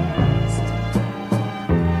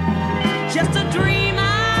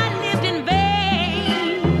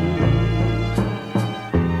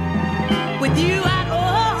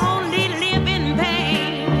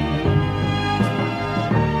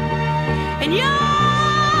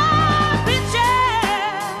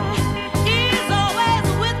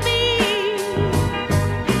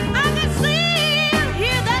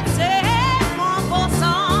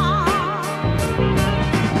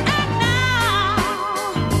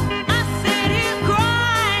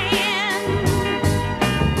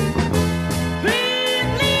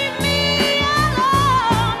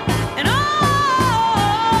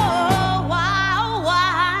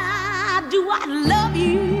 I love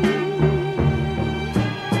you?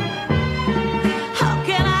 How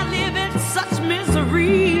can I live in such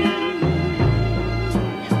misery?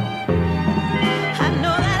 I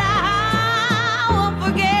know that I won't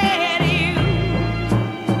forget you.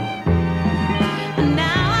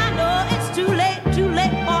 Now I know it's too late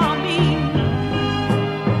for me.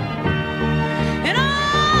 And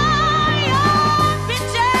all your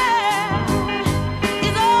picture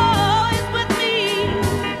is always with me.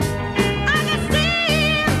 I can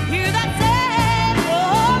still hear that sad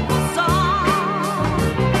old song.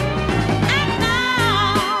 And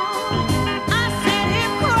now I sit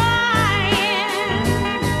here crying.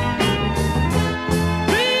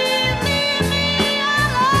 Please leave me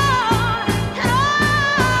alone.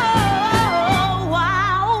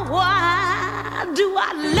 And why do I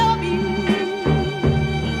love you?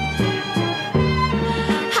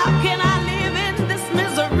 How can I live in this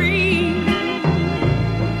misery?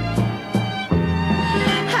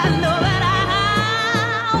 I know that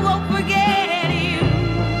I won't forget you.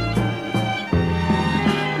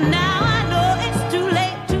 Now I know it's too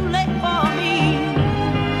late for me.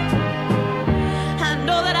 I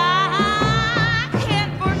know that I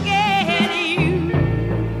can't forget you.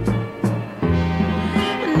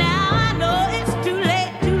 Now I know it's too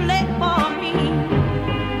late for me.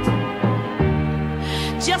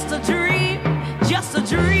 Just a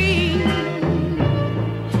dream.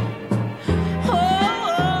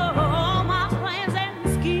 Oh, my plans and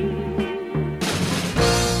schemes.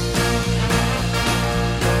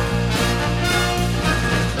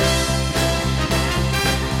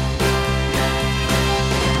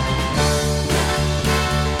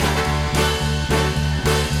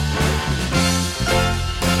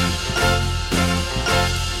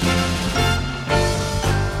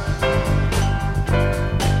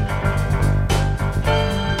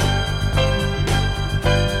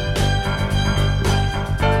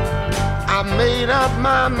 I made up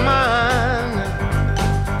my mind,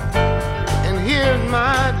 and here's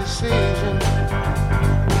my decision.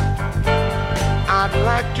 I'd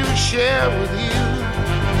like to share with you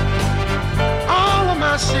all of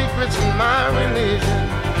my secrets and my religion.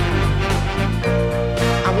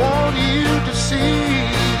 I want you to see,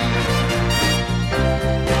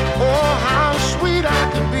 oh, how sweet I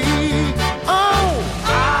could be. Oh,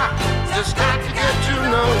 I just got to get to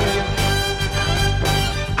know you.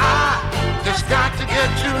 Just got to get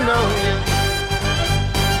to know you.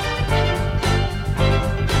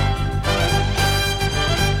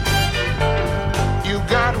 You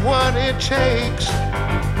got what it takes,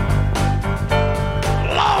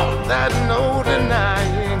 Lord, that no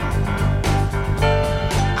denying.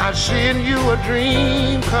 I've seen you a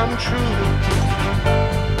dream come true.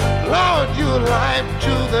 Lord, you're life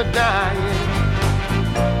to the dying.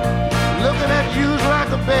 Looking at you's like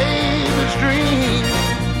a baby's dream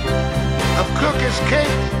of cookies, cake,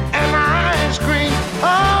 and ice cream.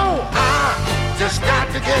 Oh, I just got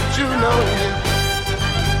to get to know you.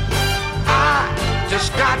 I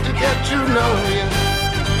just got to get to know you.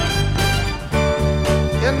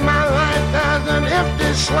 In my life there's an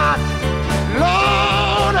empty slot.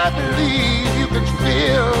 Lord, I believe you can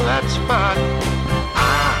fill that spot.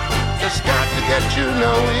 I just got to get to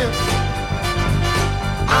know you.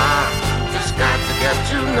 I just got to get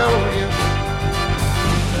to know you.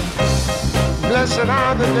 Blessed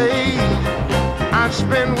are the days I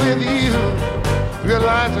spend with you,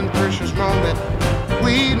 realizing precious moment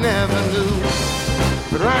we never knew.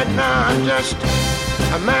 But right now I'm just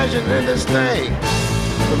imagining this thing.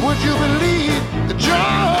 But would you believe the joy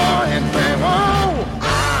and fame? Oh,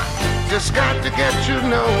 I just got to get to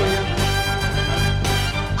know you.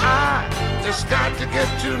 I just got to get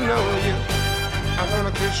to know you. I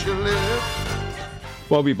wanna kiss your lips.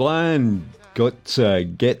 Bobby Bland, got to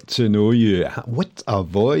get to know you. What a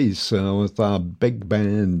voice, with a big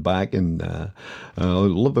band back in I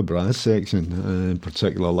love the brass section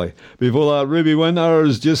particularly. Before that, Ruby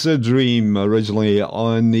Winters, Just a Dream, originally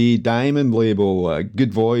on the Diamond label.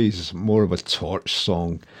 Good voice, more of a torch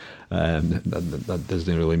song. That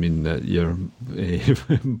doesn't really mean that you're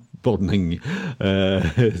burning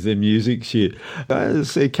the music sheet.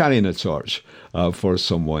 It's carrying a torch for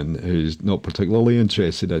someone who's not particularly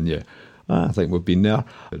interested in you. I think we've been there.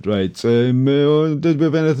 Right, did we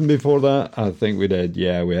have anything before that? I think we did,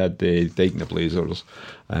 yeah. We had the Dyke and the Blazers.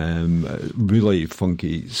 Really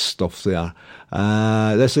funky stuff there.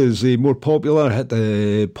 This is more popular, hit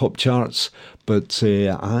the pop charts, but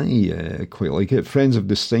I quite like it. Friends of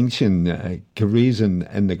Distinction, Grazing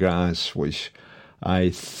in the Grass, which I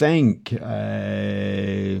think...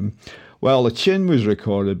 well, the tune was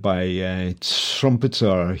recorded by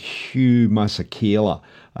trumpeter Hugh Masekela,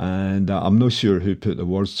 And I'm not sure who put the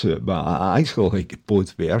words to it, but I actually like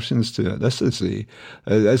both versions to it. This is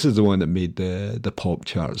the one that made the pop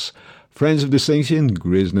charts. Friends of Distinction,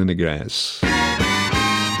 Grazing in the Grass.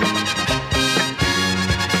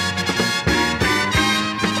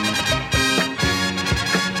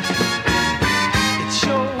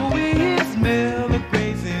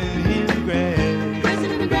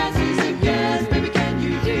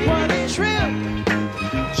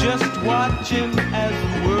 Watching as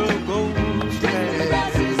the world goes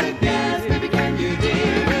past. Baby, can you dig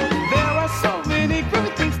it? There are so many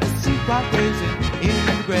great things to see by grazing in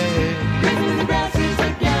the grass. Grazing in the grass is a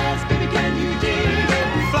gas. Baby, can you dig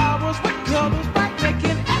it? Flowers with colors bright,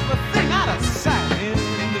 making everything out of sight in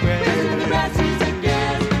the grass. Grazing in the grass is a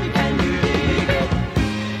gas. Baby, can you dig it?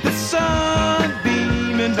 The sun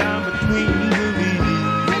beaming down between the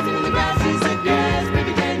leaves. Grazing in the grass is a gas.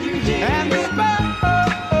 Baby, can you dig it? And the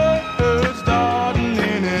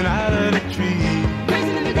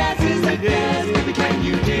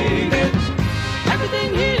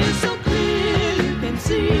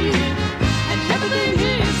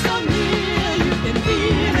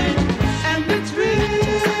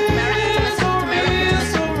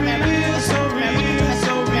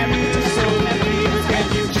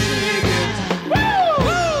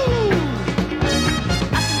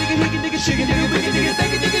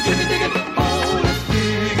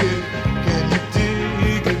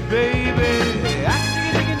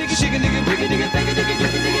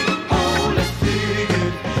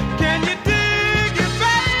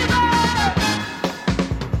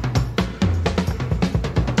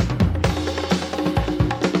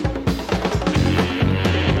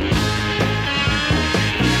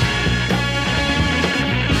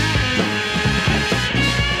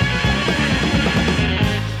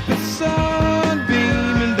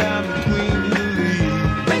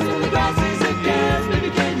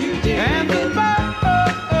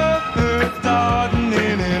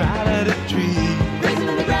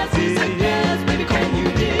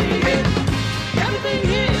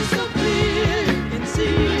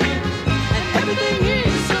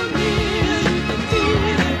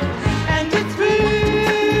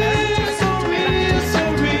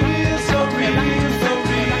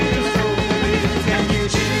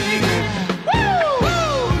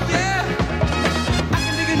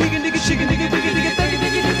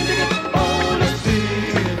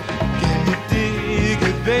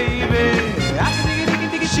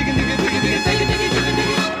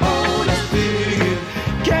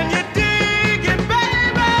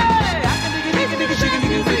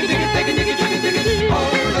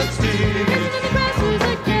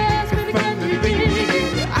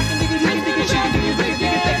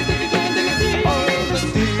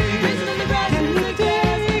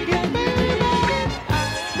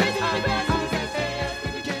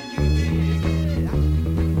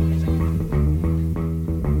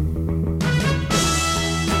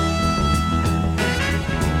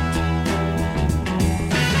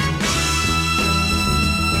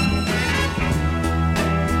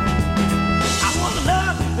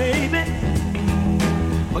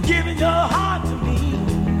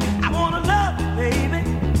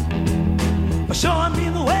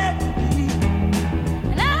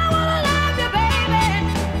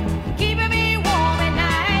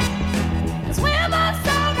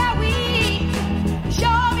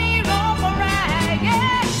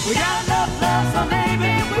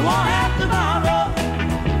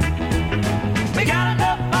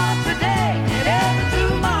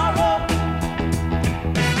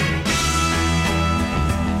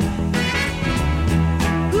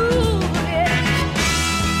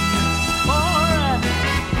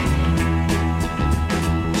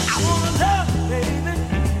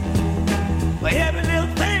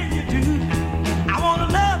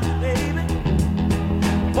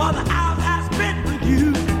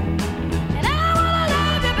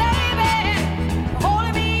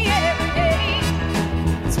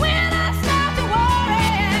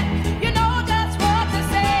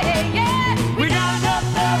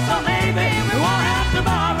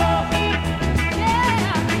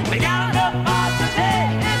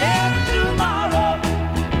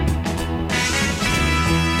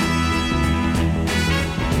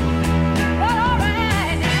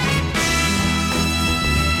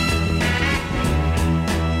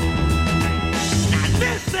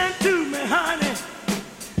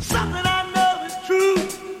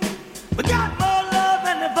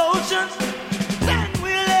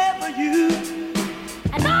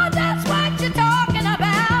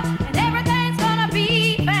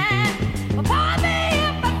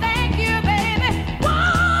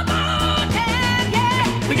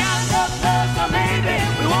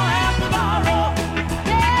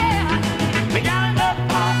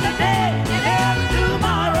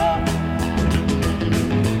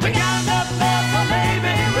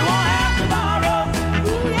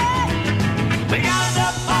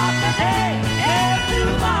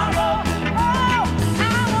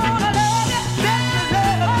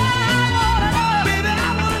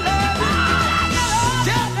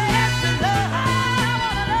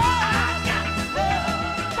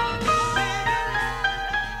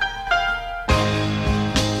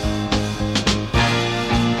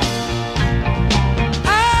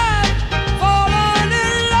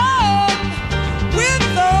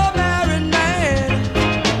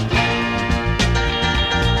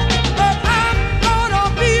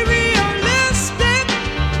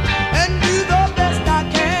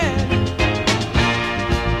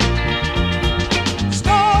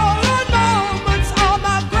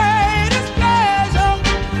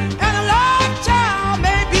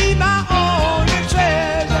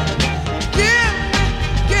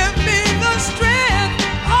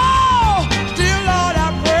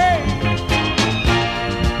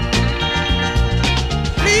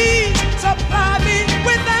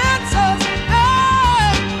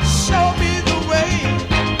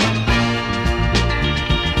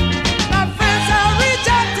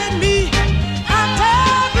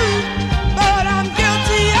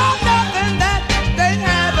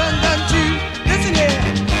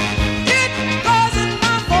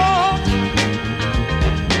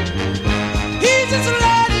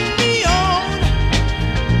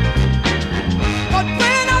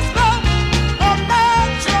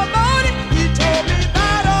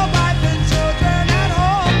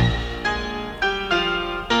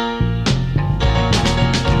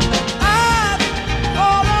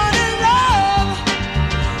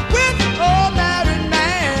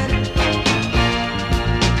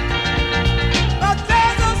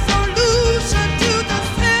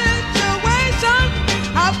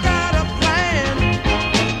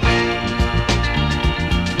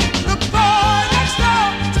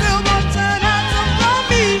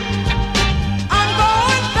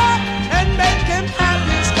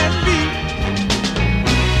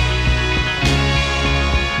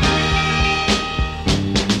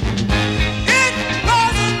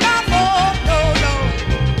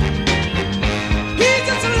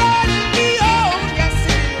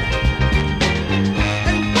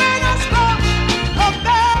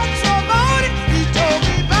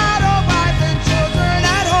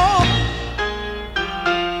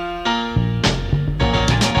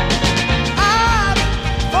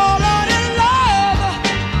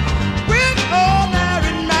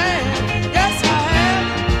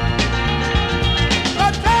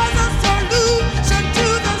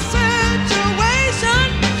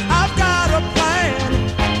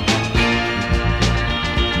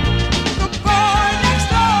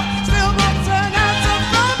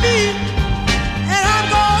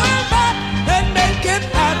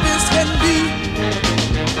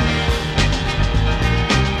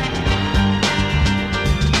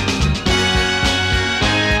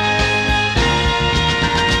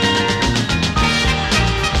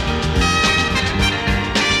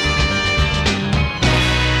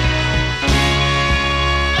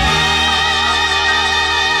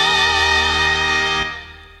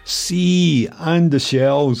Sea and the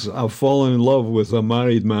Shells. I've fallen in love with a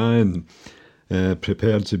married man,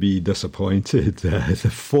 prepared to be disappointed.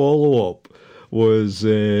 The follow-up was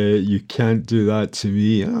You Can't Do That To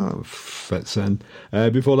Me. Fits in.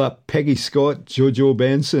 Before that, Peggy Scott, Jojo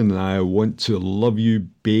Benson, I Want To Love You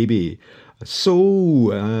Baby.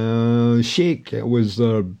 So, Shake was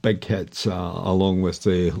their big hit, along with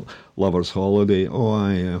the Lover's Holiday. Oh,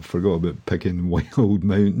 I forgot about Picking Wild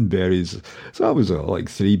Mountain Berries. So that was like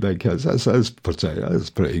 3 big hits. That's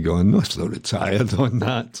pretty good. I'm still retired on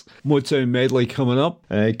that. Motown medley coming up.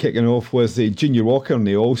 Kicking off with Junior Walker and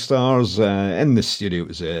the All-Stars. In the studio, it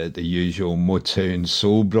was the usual Motown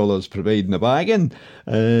Soul Brothers providing the bagging.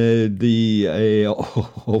 The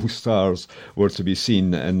All-Stars were to be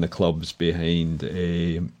seen in the clubs behind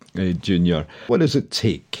Junior. What does it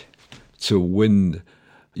take to win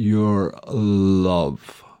your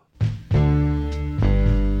love?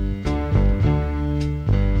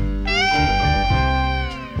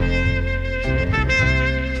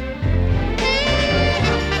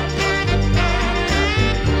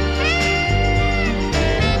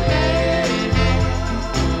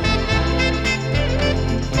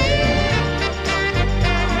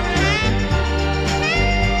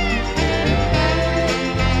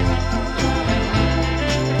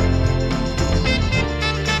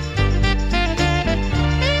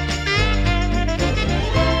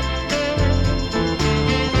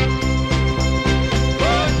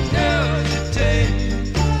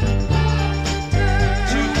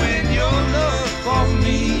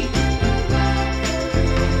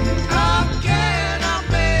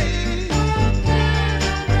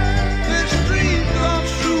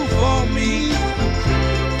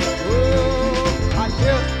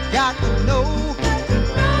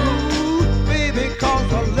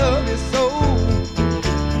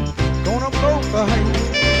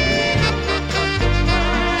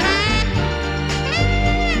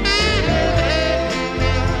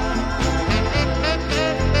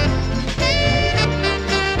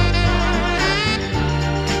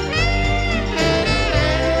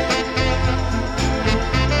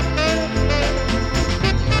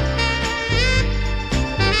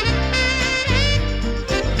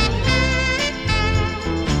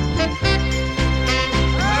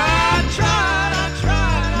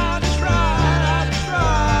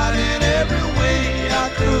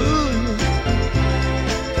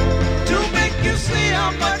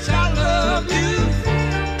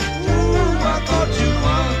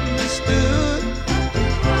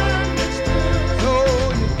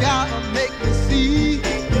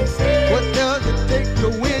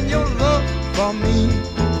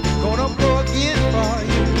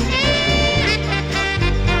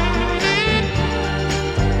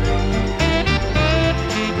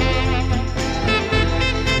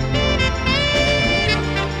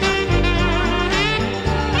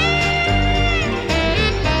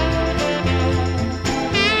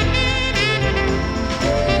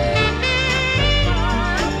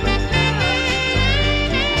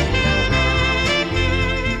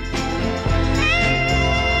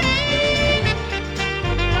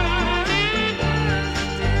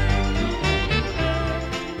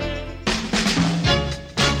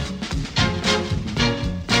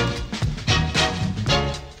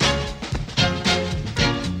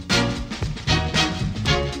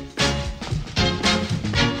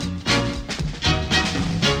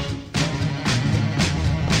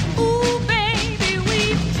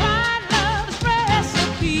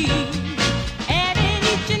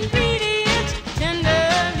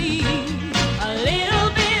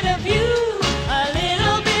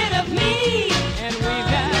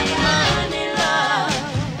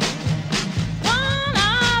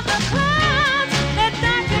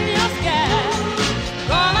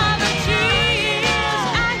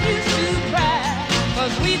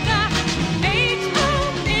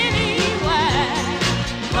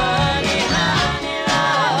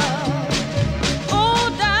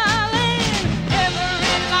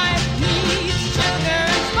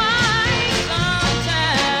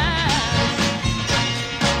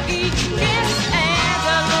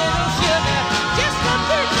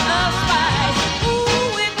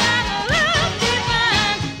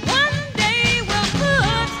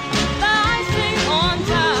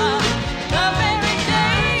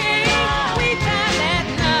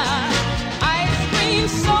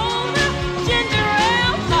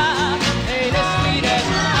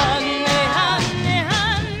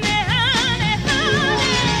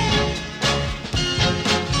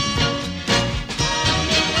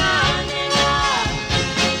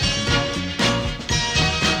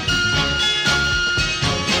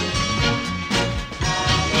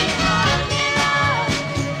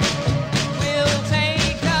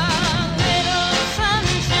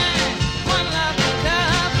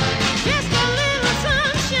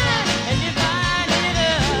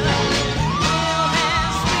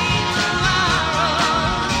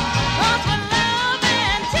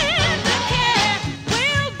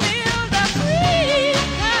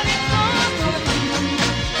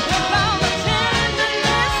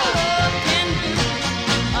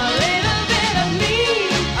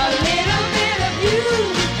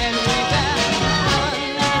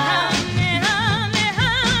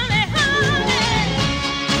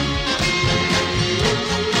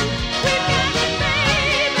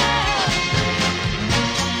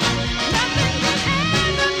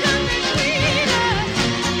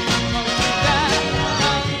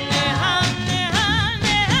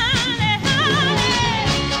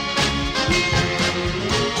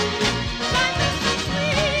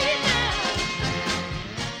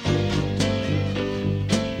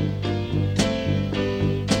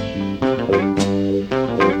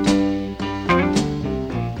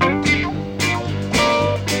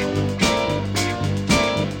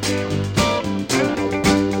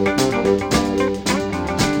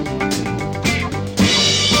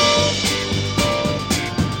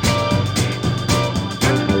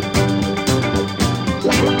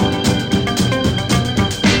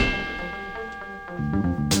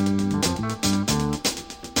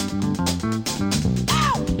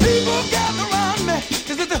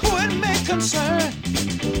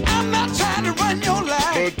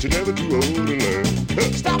 but you're never too old to learn.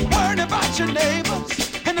 Stop worrying about your neighbors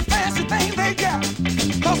and the fancy things they got.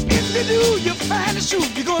 Cause if you do, you find a shoe,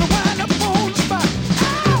 you're gonna wind up on the spot.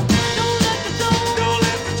 Ow! Don't let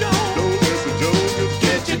the Joneses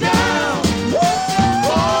get you down.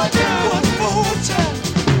 Oh, down. One more time.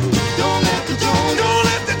 Don't let the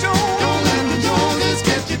Joneses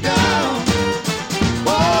get you down.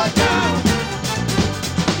 Oh, down.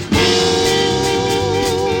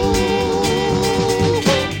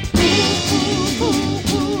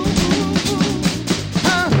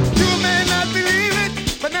 You may not believe it,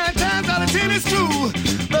 but 9 times out of 10 it's true.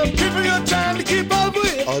 The people you're trying to keep up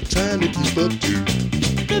with are trying to keep up too.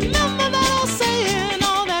 remember that old saying,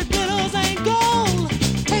 all that glitters ain't gold.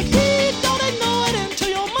 Take heed, don't ignore it until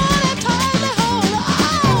your money tightly hold.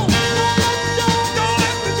 Oh, don't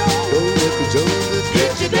let the Joneses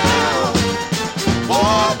get you down.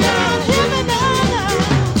 Oh, down, hear me now.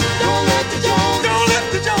 Don't let the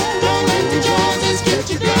Joneses get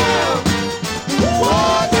you down.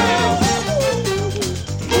 Oh, down.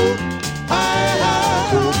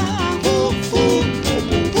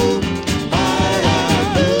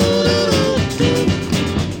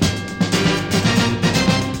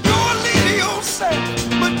 You're a lady yourself,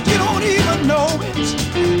 but you don't even know it.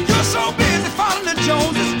 You're so busy following the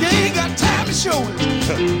Joneses, you ain't got time to show it.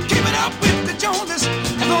 Keeping up with the Joneses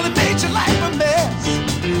has only made your life a mess.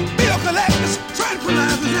 Bill collectors,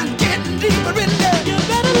 tranquilizers, and getting deeper in there. You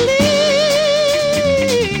better leave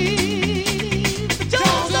the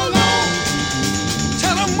Joneses alone.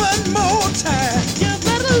 Tell them one more time. You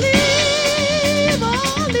better leave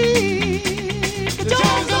the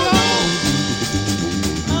Joneses alone.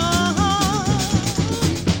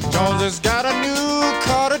 Jones has got a new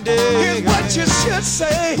car today. Here's what you should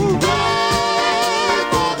say. Hooray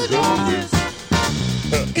for the Joneses.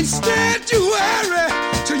 Instead you worry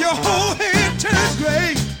till your whole head turns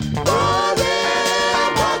gray.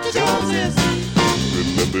 Hooray for the Joneses.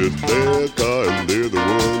 Remember it's their car and they're the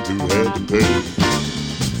ones who had to pay.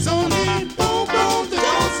 So leave boom boom the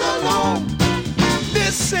Joneses alone.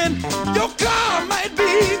 Listen, your car might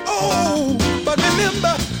be old, but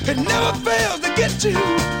remember it never fails to get you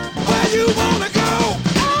where you wanna go.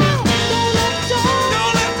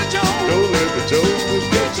 Don't let the Joneses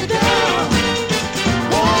get you down.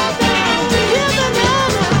 Oh, down. Hear me now.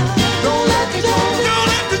 Don't let the Joneses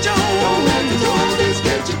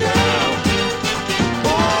get you down.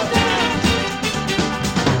 Oh, down.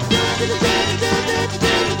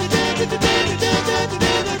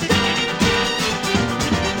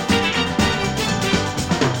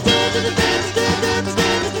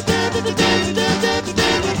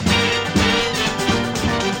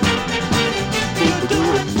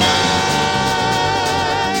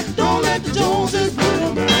 Don't let the Joneses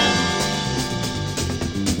go.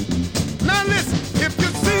 Now listen, if you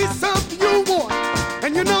see something you want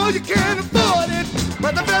and you know you can't afford it,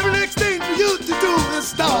 but the very next thing for you to do is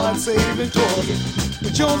start saving toward it.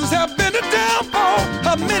 The Joneses have been a downfall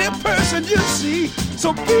of many persons you see.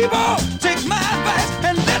 So people, take my advice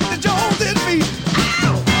and let the Joneses be.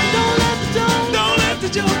 Ow! Don't let the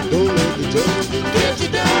Joneses get you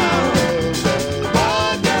down.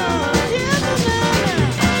 Oh, down. Hear me now.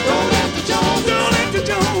 Don't let the Joneses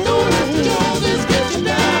get you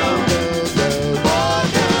down. Oh,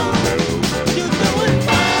 down. You're doing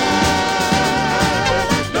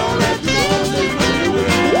fine. Don't let the Joneses get you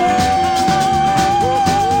down.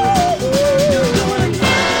 You're doing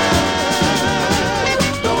fine.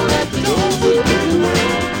 Don't let the Joneses get you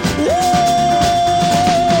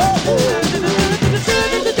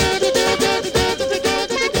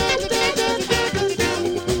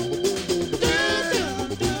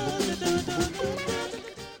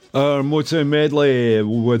down. Our Motown medley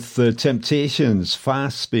with the Temptations,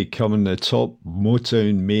 fast becoming the top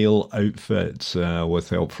Motown male outfit with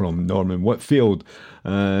help from Norman Whitfield.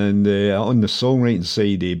 And on the songwriting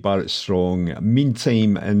side, Barrett Strong.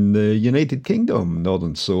 Meantime, in the United Kingdom,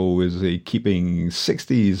 Northern Soul is keeping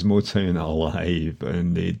 60s Motown alive.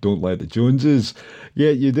 And Don't Let the Joneses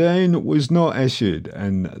Get You Down was not issued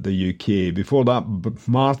in the UK. Before that,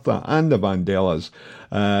 Martha and the Vandellas.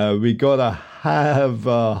 We gotta have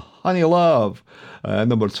Honey Love,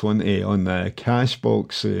 number 20 on the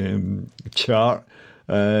Cashbox chart.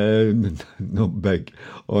 Not big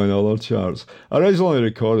on other charts. Originally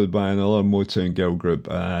recorded by another Motown girl group,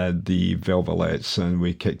 the Velvelettes, and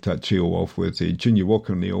we kicked that trio off with Junior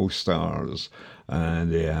Walker and the All Stars.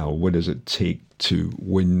 And What Does It Take to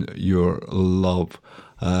Win Your Love?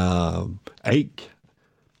 Ike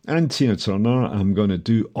And Tina Turner, I'm Gonna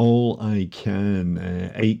Do All I Can.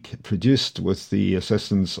 Ike produced with the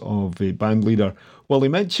assistance of band leader Willie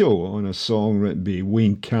Mitchell on a song written by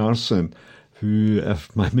Wayne Carson, who,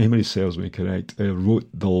 if my memory serves me correct, wrote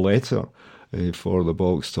the letter for the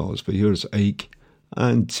Box Tops. But here's Ike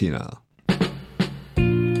and Tina.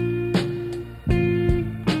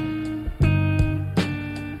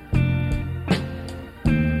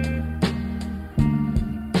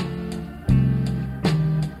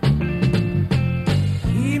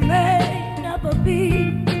 He may never be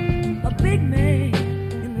a big man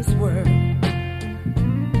in this world,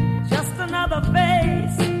 just another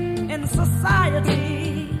face in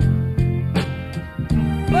society,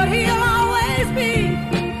 but he'll always be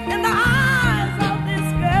in the eyes of this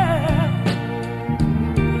girl.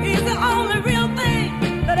 He's the only real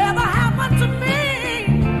thing that ever happened to me,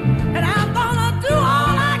 and I'm gonna do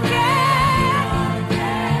all I can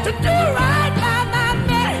to do right by my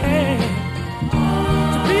man,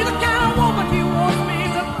 to be the kind of woman he wants me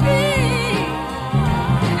to be.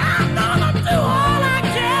 And I'm gonna do all I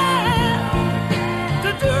can to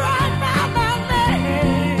do right by my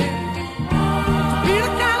man, to be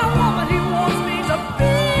the kind of woman he wants me to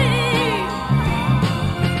be.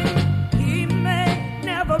 He may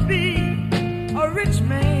never be a rich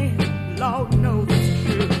man, Lord knows it's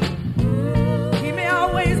true. He may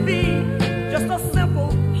always be just a simple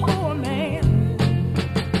poor man.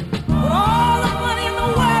 But all the money in the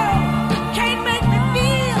world can't make me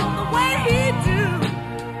feel the way he do.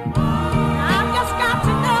 I've just got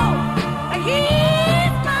to know that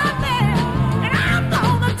he's my man, and I'm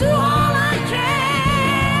gonna do all I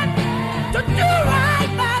can to do right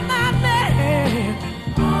by my man,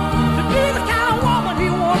 to be the kind of woman he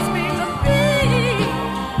wants me to be.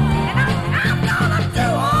 And I'm gonna do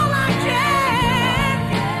all I can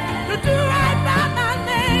to do right by my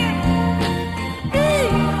man, be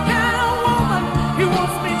the kind of woman he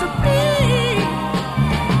wants me to be.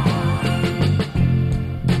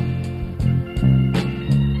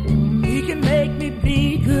 He can make me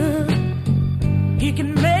be good. He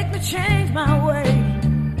can make me change my way,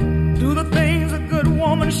 do the things a good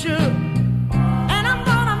woman should. And I'm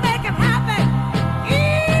gonna make him happy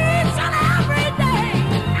each and every day.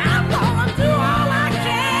 I'm gonna do all I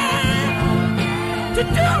can to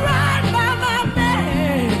do right by my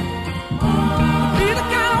man, be the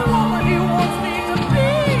kind of woman he wants me to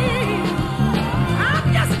be. I'm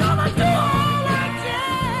just gonna do all I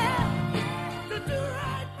can to do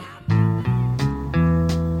right by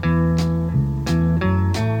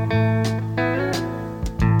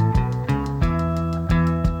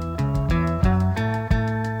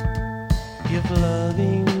If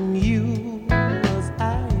loving you was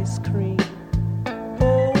ice cream,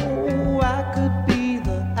 oh, I could be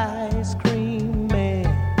the ice cream man.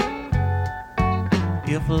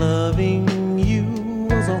 If loving you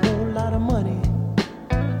was a whole lot of money,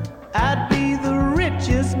 I'd be the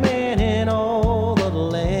richest man in all of the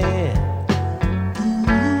land.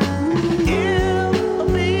 If a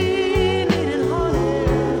bee needed honey,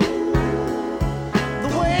 the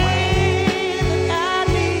way that I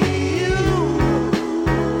need you,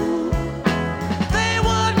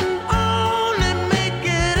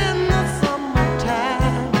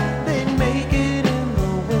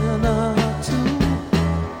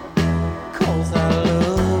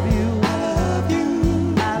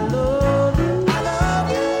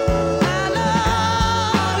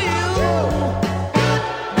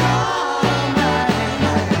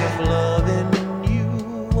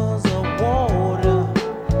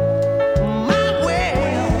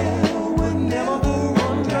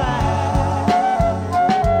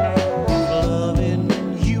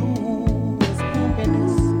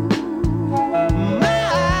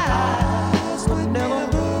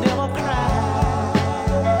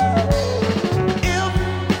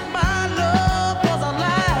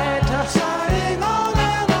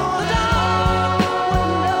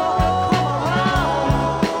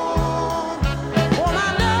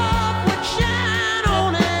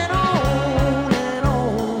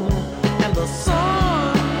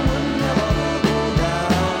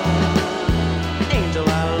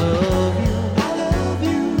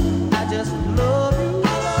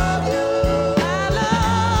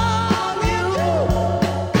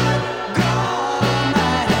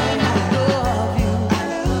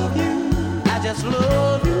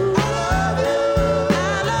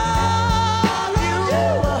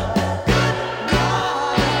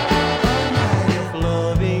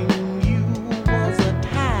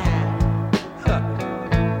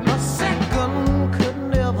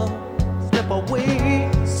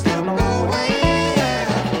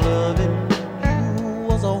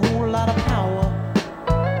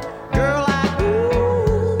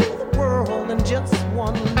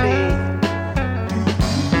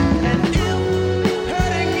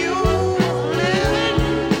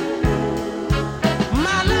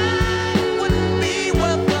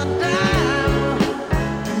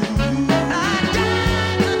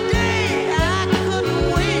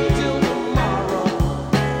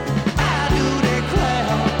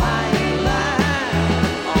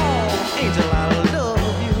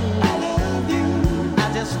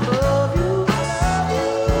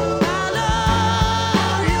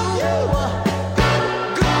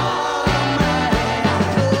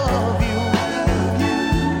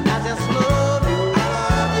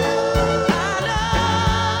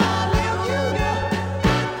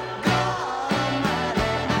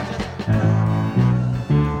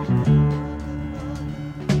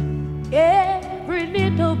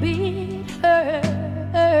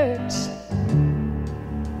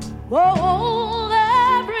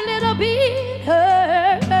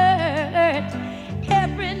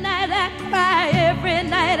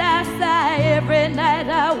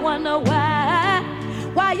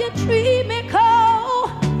 treat me cold,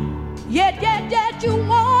 yet you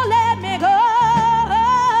won't let me go.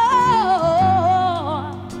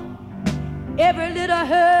 Every little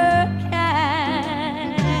hurt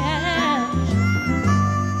counts.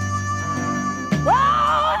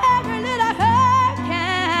 Oh, every little hurt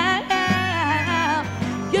counts.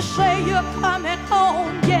 You say you're coming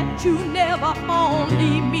home, yet you never home.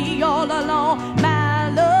 Leave me all alone. My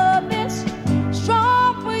love is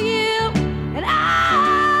strong for you, and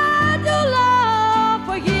I do long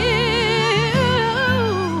for you.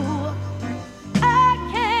 I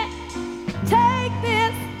can't take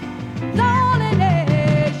this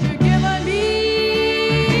loneliness you're giving me.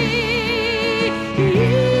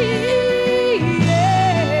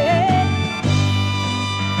 Yeah.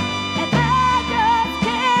 And I just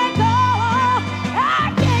can't go on. I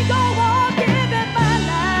can't go on giving my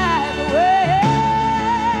life away.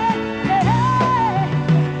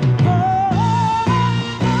 Oh,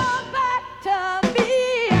 come back to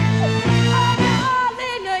me. Oh,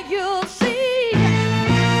 darling, you'll see.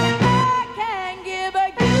 I can give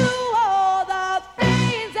you all the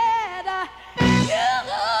things that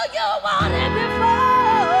you wanted before.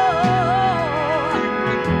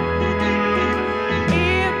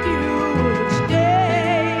 If you would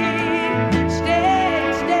stay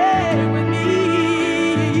with me,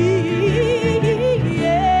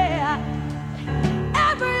 yeah.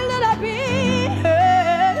 Every little bit hurts.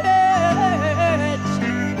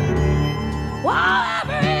 Wow,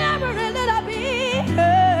 every little bit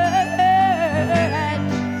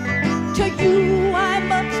hurts. To you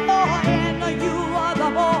I'm a toy, and you are the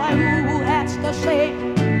boy who has to say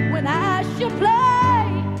when I should play.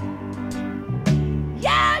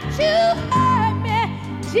 Yet you hurt me,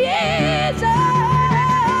 Jesus.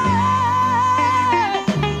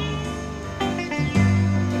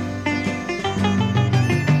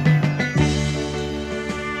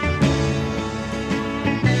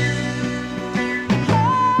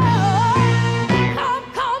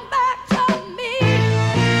 Come back to me,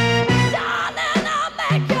 darling. I'll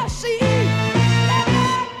make you see that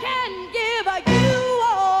I can give you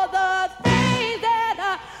all the things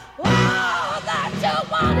that you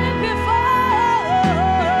wanted before.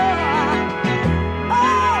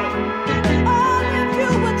 Oh, if you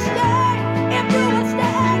would stay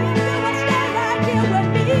right here with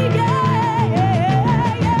me, yeah.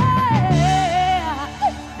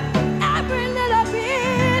 Every little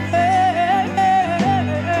bit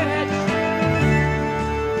hurts.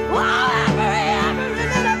 Wow, every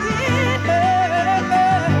little bit hurts.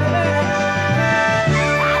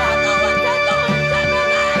 I don't know what they're going to tell me,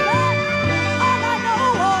 baby.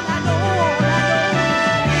 All I know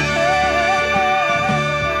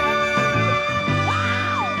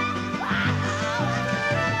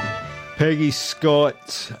Peggy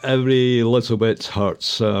Scott, Every Little Bit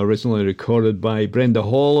Hurts, originally recorded by Brenda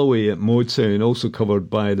Holloway at Motown, also covered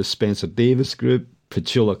by the Spencer Davis Group,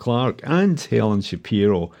 Petula Clark and Helen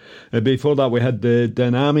Shapiro. Before that we had the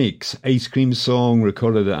Dynamics, Ice Cream Song,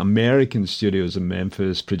 recorded at American Studios in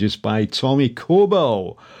Memphis, produced by Tommy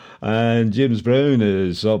Coble. And James Brown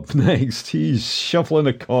is up next. He's shuffling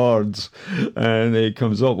the chords and he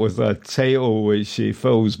comes up with a title which he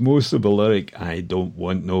fills most of the lyric. I don't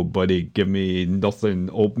want nobody, give me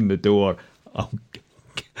nothing, open the door.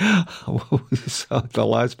 What was the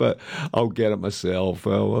last bit? I'll get it myself.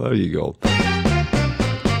 Well, there you go.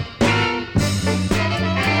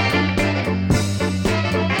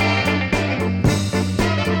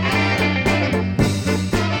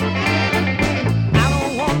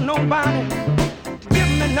 Nobody to give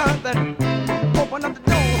me nothing. Open up the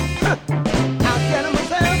door, I'll get it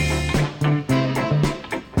myself.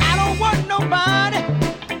 I don't want nobody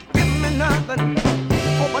to give me nothing.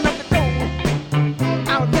 Open up the door,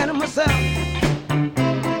 I'll get it myself.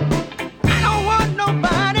 I don't want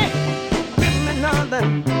nobody to give me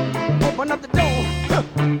nothing. Open up the door,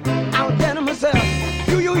 I'll get it myself.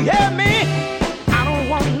 Do you hear me? I don't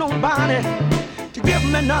want nobody to give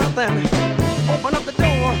me nothing. Open up the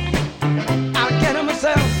door, I'll get it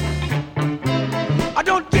myself.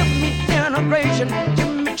 Don't give me integration, give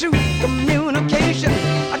me true communication.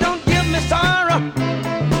 Don't give me sorrow,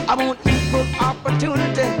 I want equal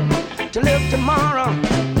opportunity to live tomorrow.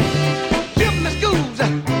 Give me schools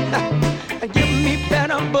and give me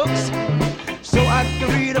better books so I can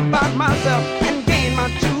read about myself and gain my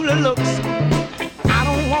true looks. I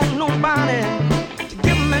don't want nobody to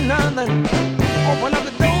give me nothing. Open up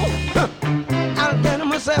the door, I'll get it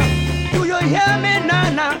myself. Do you hear me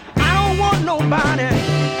now? I don't want nobody to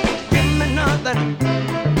give me nothing.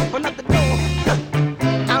 Open up the door,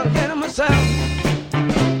 I'll get it myself.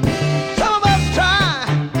 Some of us try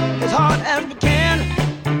as hard as we can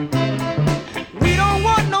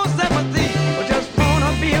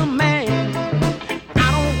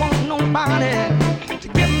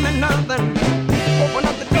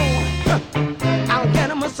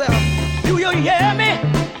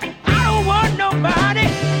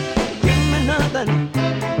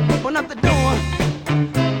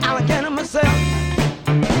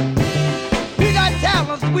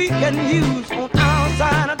can use on our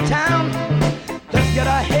side of town. Let's get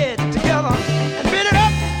our heads together and build it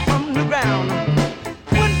up from the ground.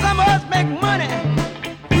 When some of us make money,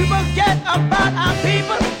 we forget about our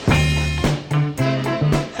people.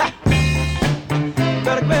 Ha.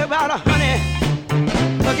 Better forget about honey.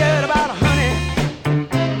 Forget about honey.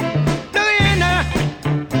 Look in there.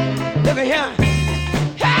 Look at here.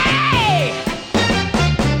 Hey!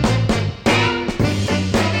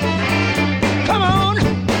 Come on.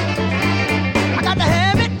 I got to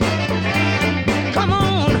have it. Come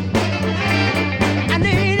on. I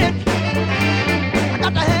need it. I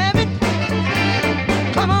got to have it.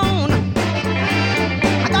 Come on.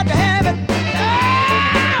 I got to have it. Oh!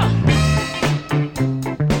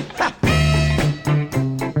 Ha.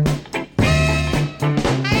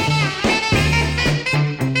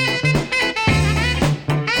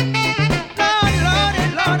 Lordy, Lordy,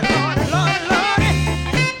 Lordy, Lordy, Lordy.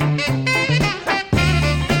 Ha.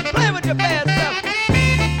 Play with your bad stuff.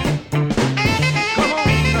 Come on,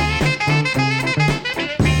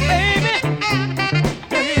 baby.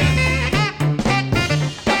 Look here.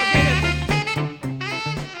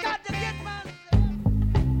 Got to get my.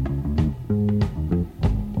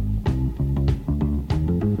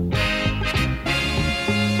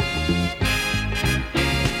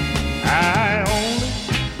 I only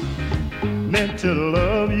meant to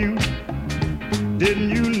love you. Didn't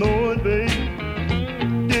you know it, baby?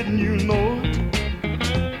 Didn't you know it?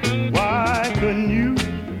 Why couldn't you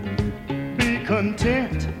be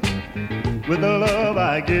content with the love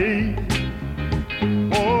I gave?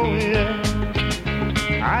 Oh yeah,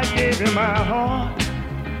 I gave you my heart,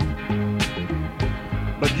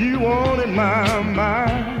 but you wanted my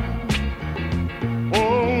mind.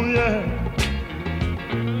 Oh yeah.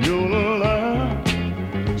 Your love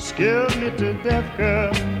scares me to death,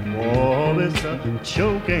 girl. Oh, it's a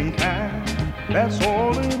choking kind. That's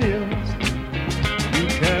all it is. You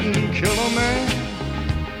can kill a man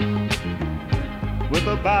with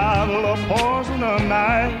a bottle of poison or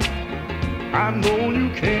knife. I know you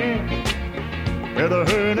can. Better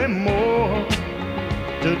hurt him more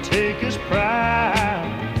to take his pride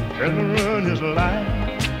and ruin his life.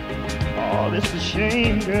 Oh, this is a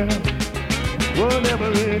shame, girl. Whatever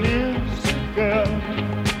it is, girl,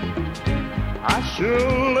 I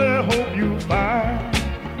surely hope you find.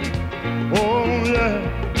 Oh yeah,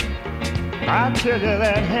 I tell you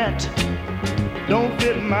that hat don't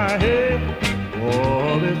fit my head.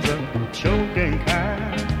 Oh, it's a choking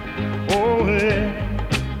kind. Oh yeah,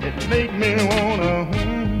 it make me wanna.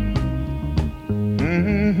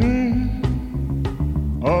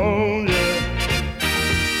 Oh yeah,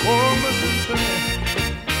 oh Mississippi.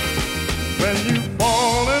 When you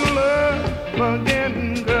fall in love again,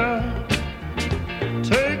 girl,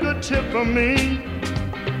 take a tip from me.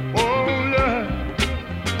 Oh yeah,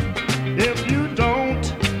 if you don't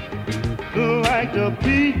like the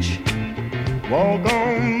peach, walk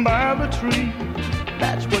on by the tree.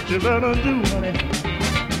 That's what you better do, honey.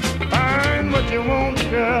 Find what you want,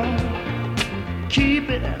 girl. Keep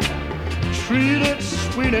it, treat it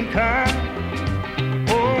sweet and kind.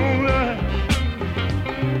 Oh yeah.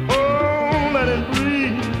 Let it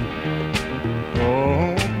breathe.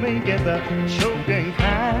 Oh, make it the choking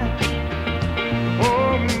kind.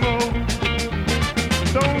 Oh no,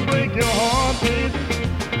 don't break your heart, baby.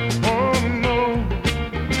 Oh no,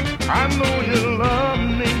 I know you love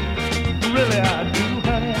me. Really, I do,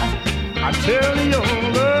 honey. I tell you, your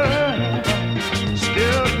love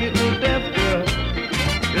scares me to death, girl.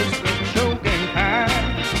 It's the choking kind.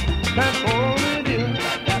 That's all it is. I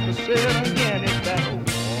got to say it again. It's that old.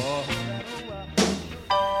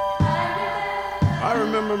 I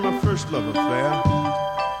remember my first love affair.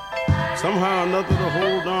 Somehow or another, the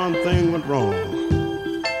whole darn thing went wrong.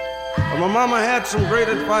 But my mama had some great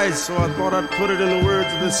advice, so I thought I'd put it in the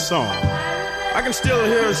words of this song. I can still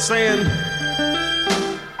hear her saying,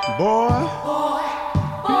 boy, boy,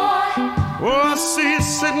 boy. Oh, I see you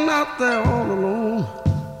sitting out there all alone,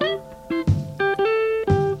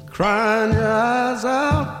 crying your eyes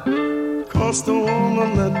out, 'cause the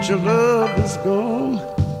woman that you love is gone.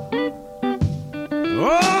 Oh,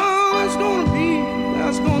 there's gonna be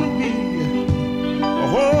a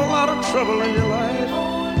whole lot of trouble in your life.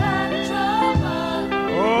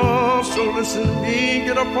 Oh, so listen to me,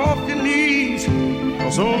 get up off your knees,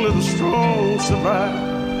 'cause only the strong survive.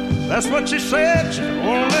 That's what she said,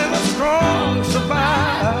 only the strong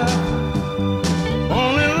survive.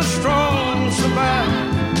 Only the strong survive.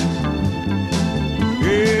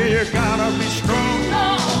 Yeah, you gotta be strong.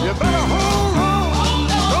 You better hold on.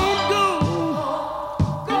 Don't go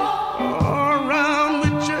around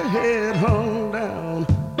with your head hung down.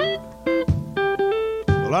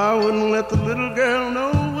 Well, I wouldn't let the little girl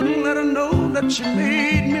know, wouldn't let her know that she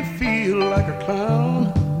made me feel like a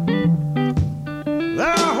clown. There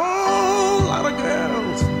are a whole lot of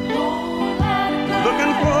girls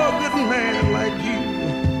looking for a good man like you.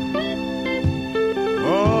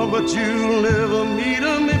 Oh, but you'll never meet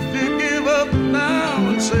him if you give up now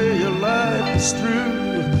and say your life is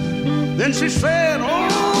through. Then she said,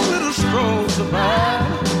 only the strong survive.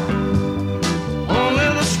 Only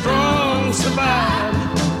the strong survive.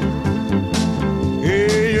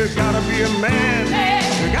 Hey, you gotta be a man.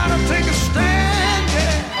 You gotta take a stand,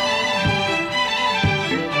 yeah.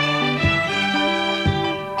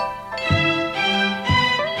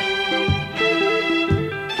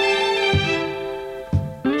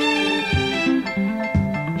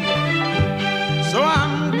 So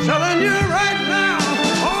I'm telling you right now,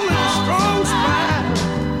 only the strong survive.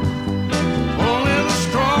 Only the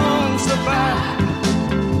strong survive.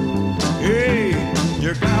 Hey,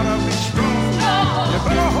 you gotta be strong. You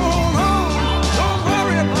better hold on. Don't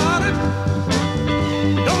worry about it.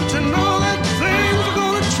 Don't you know that things are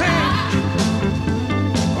gonna change?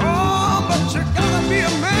 Oh, but you gotta be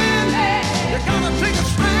a man. You gotta take a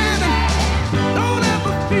stand. And don't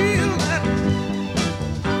ever feel that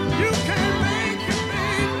you can't make it,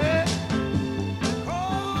 baby.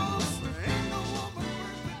 'Cause there ain't no woman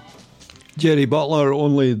worth it. Jerry Butler,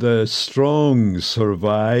 only the strong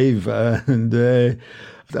survive, and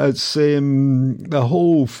that's the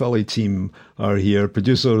whole Philly team are here.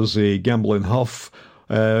 Producers Gamble & Huff,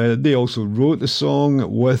 they also wrote the song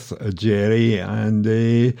with Jerry, and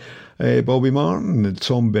Bobby Martin and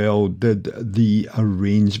Tom Bell did the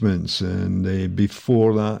arrangements, and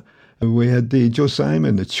before that we had Joe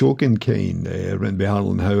Simon, the Choking Kind, written by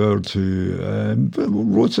Harlan Howard, who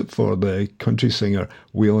wrote it for the country singer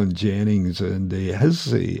Waylon Jennings, and his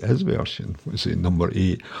version was number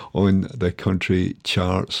 8 on the country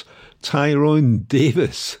charts. Tyrone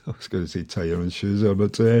Davis, I was going to say Tyrone Schuster,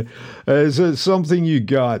 but is it Something You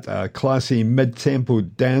Got, a classy mid-tempo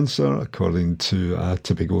dancer, according to a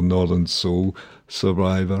typical Northern Soul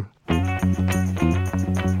survivor.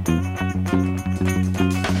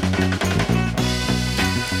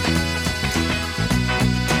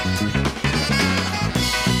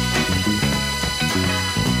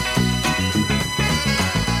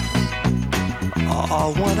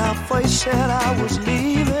 When I first said I was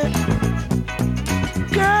leaving,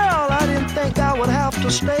 girl, I didn't think I would have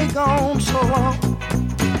to stay gone so long.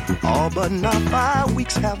 Oh, but now 5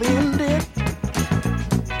 weeks have ended,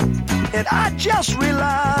 and I just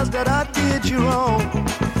realized that I did you wrong.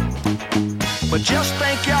 But just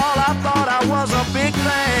think, y'all, I thought I was a big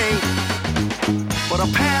thing, but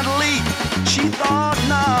apparently she thought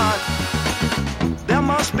not. There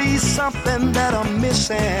must be something that I'm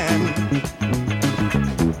missing.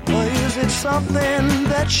 Or is it something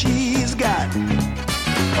that she's got?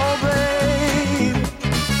 Oh, babe,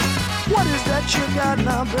 what is that you got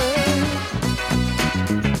now, babe?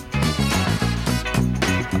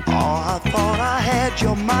 Oh, I thought I had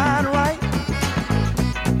your mind right,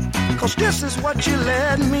 'cause this is what you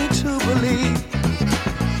led me to believe.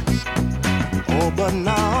 Oh, but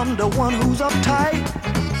now I'm the one who's uptight,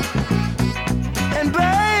 and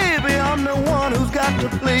baby, I'm the one who's got to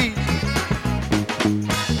plead.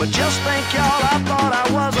 But just think, y'all, I thought I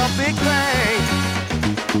was a big thing,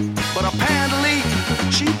 but apparently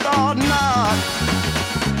she thought not.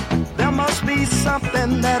 There must be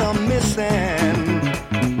something that I'm missing.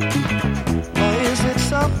 Or is it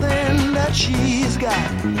something that she's got?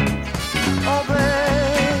 Oh,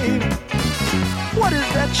 babe, what is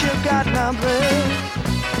that you got now, babe?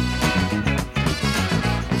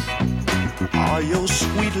 Oh, your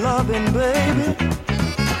sweet loving, baby,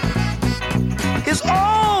 is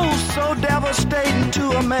oh so devastating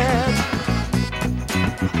to a man.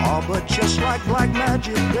 Oh, but just like black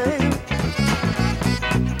magic, babe,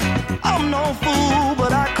 I'm no fool,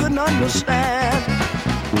 but I couldn't understand.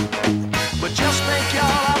 But just think,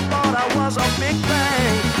 y'all, I thought I was a big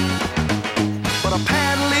thing, but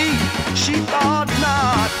apparently she thought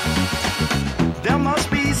not. There must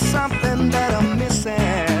be something that I'm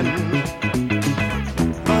missing.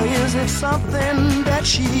 Or is it something that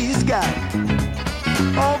she's got?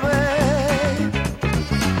 Oh, babe,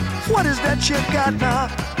 what is that you got now?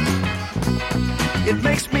 It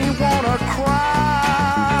makes me wanna cry,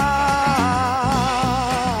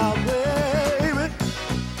 baby.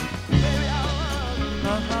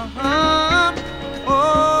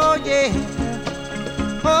 Oh, yeah.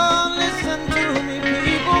 Oh, listen to me,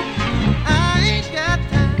 people. I ain't got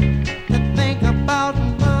time to think about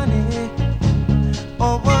money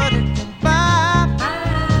or what it can buy.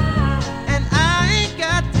 And I ain't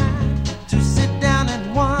got time to sit down and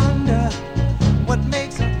wonder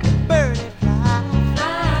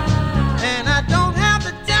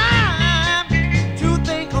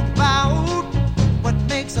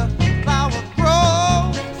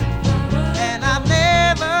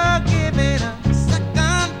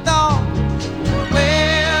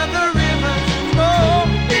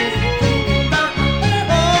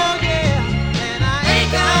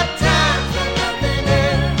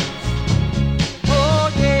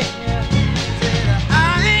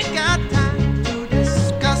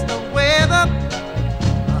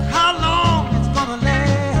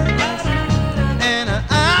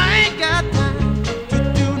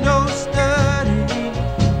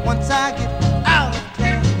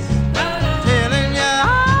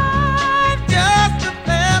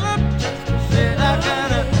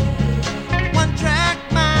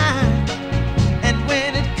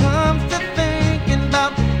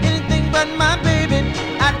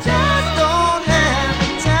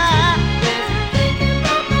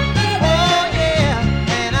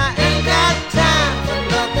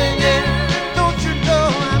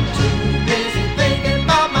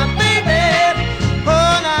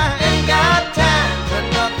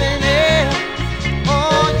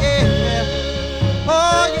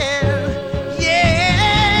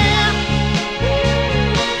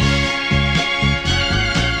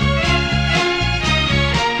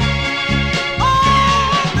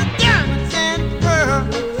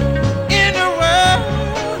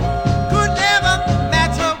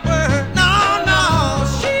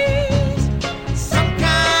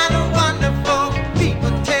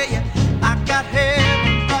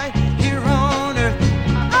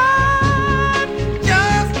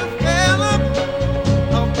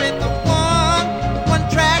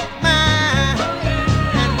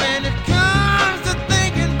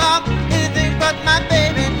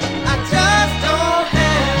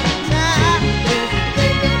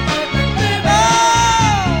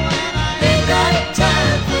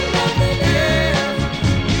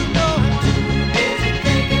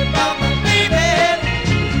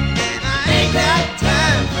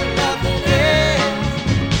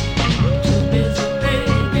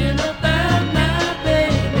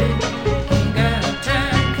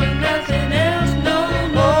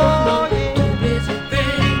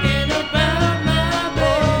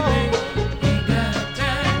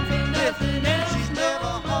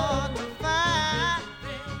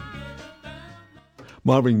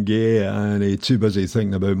Marvin Gaye and Too Busy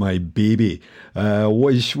Thinking About My Baby,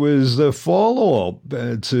 which was the follow-up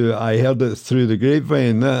to I Heard It Through the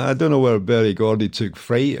Grapevine. I don't know where Berry Gordy took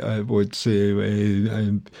fright, I would say,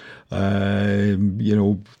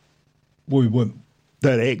 what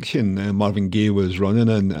direction Marvin Gaye was running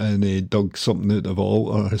in, and he dug something out of the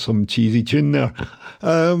vault or some cheesy tune there.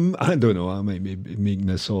 I don't know, I might be making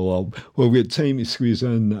this all up. Well, we've got time to squeeze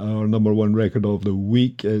in our number one record of the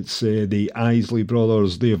week. It's the Isley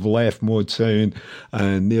Brothers. They've left Motown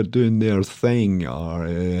and they're doing their thing, or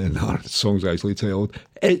our song's actually titled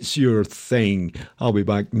It's Your Thing. I'll be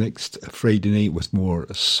back next Friday night with more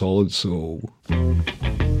Solid Soul.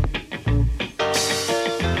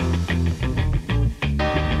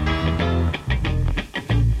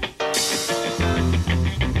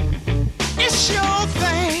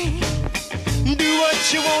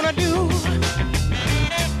 You wanna do?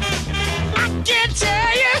 I can't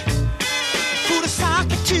tell you who to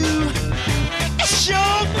sock it to. It's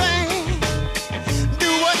your thing. Do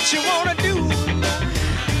what you wanna do.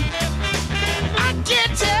 I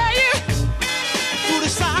can't tell you who to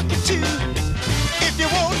sock it to. If you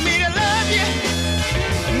want me to love you,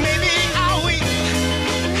 maybe I'll wait.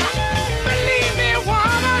 Believe me,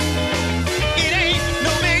 woman, it ain't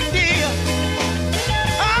no big deal.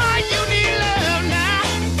 Oh, you need love now,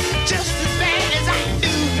 just as bad as I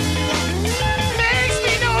do. Makes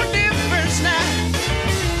me no difference now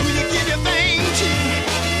who you give your thing to.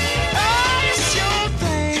 Oh, it's your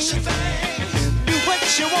thing. It's your thing. Do what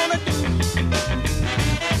you wanna do.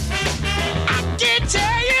 I can't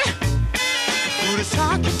tell you who to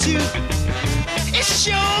talk to. It's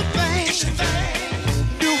your thing. It's your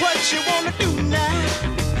thing. Do what you wanna do now.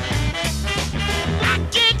 I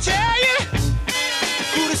can't tell you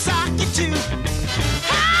who to sock you to.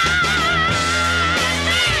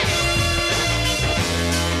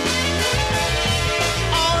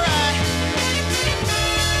 All right.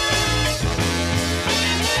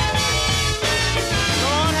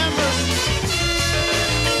 Lord have mercy.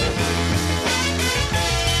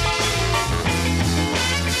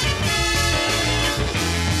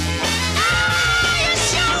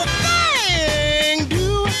 It's your thing.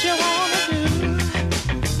 Do what you wanna do.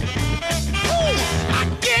 Ooh, I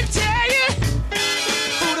can't tell you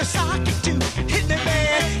who to sock it to. Hit me,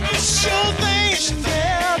 man. It's your thing.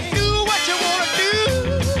 Yeah, do what you wanna do.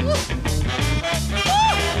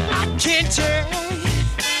 Ooh, I can't tell you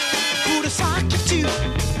who to sock it to.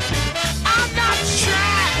 I'm not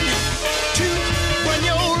trying to run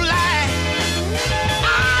your life.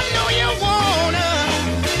 I know you wanna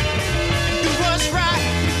do what's right.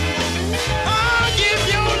 Oh, give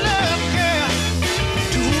your love, girl,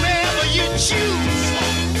 to whoever you choose.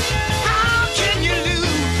 How can you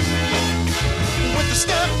lose with the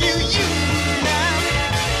stuff you use now?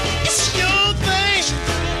 It's your thing.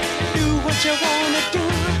 Do what you wanna do.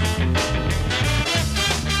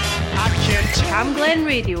 I can't Cam Glen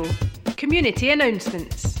Radio. Community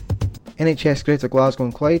announcements. NHS Greater Glasgow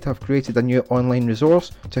and Clyde have created a new online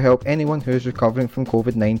resource to help anyone who is recovering from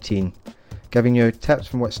COVID-19, giving you tips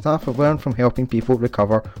from what staff have learned from helping people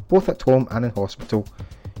recover both at home and in hospital.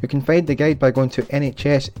 You can find the guide by going to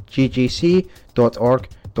nhsggc.org.uk.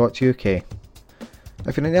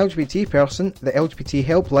 If you're an LGBT person, the LGBT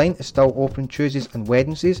helpline is still open Tuesdays and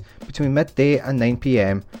Wednesdays between midday and 9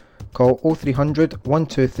 p.m. Call 0300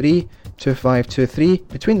 123 2523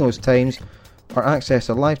 between those times, or access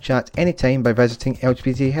a live chat anytime by visiting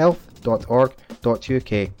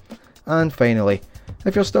lgbthealth.org.uk. And finally,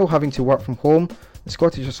 if you're still having to work from home, the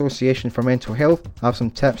Scottish Association for Mental Health have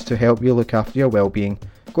some tips to help you look after your well-being.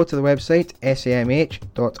 Go to the website samh.org.uk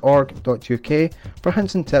for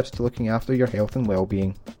hints and tips to looking after your health and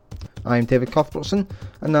well-being. I'm David Cuthbertson,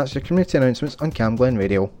 and that's your community announcements on Cam Glen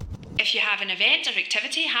Radio. If you have an event or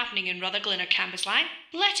activity happening in Rutherglen or Cambuslang,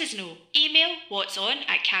 let us know. Email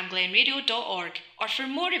whatson@camglenradio.org, or for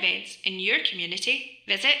more events in your community,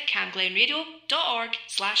 visit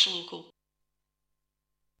camglenradio.org/local.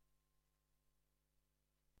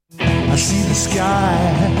 I see the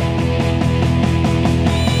sky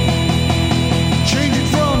changing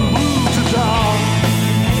from blue to dark.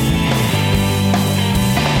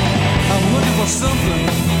 I'm looking for something,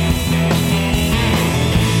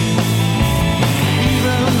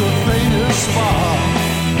 even the faintest spark.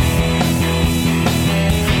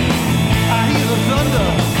 I hear the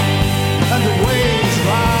thunder and the waves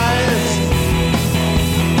rise.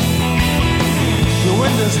 The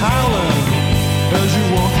wind is howling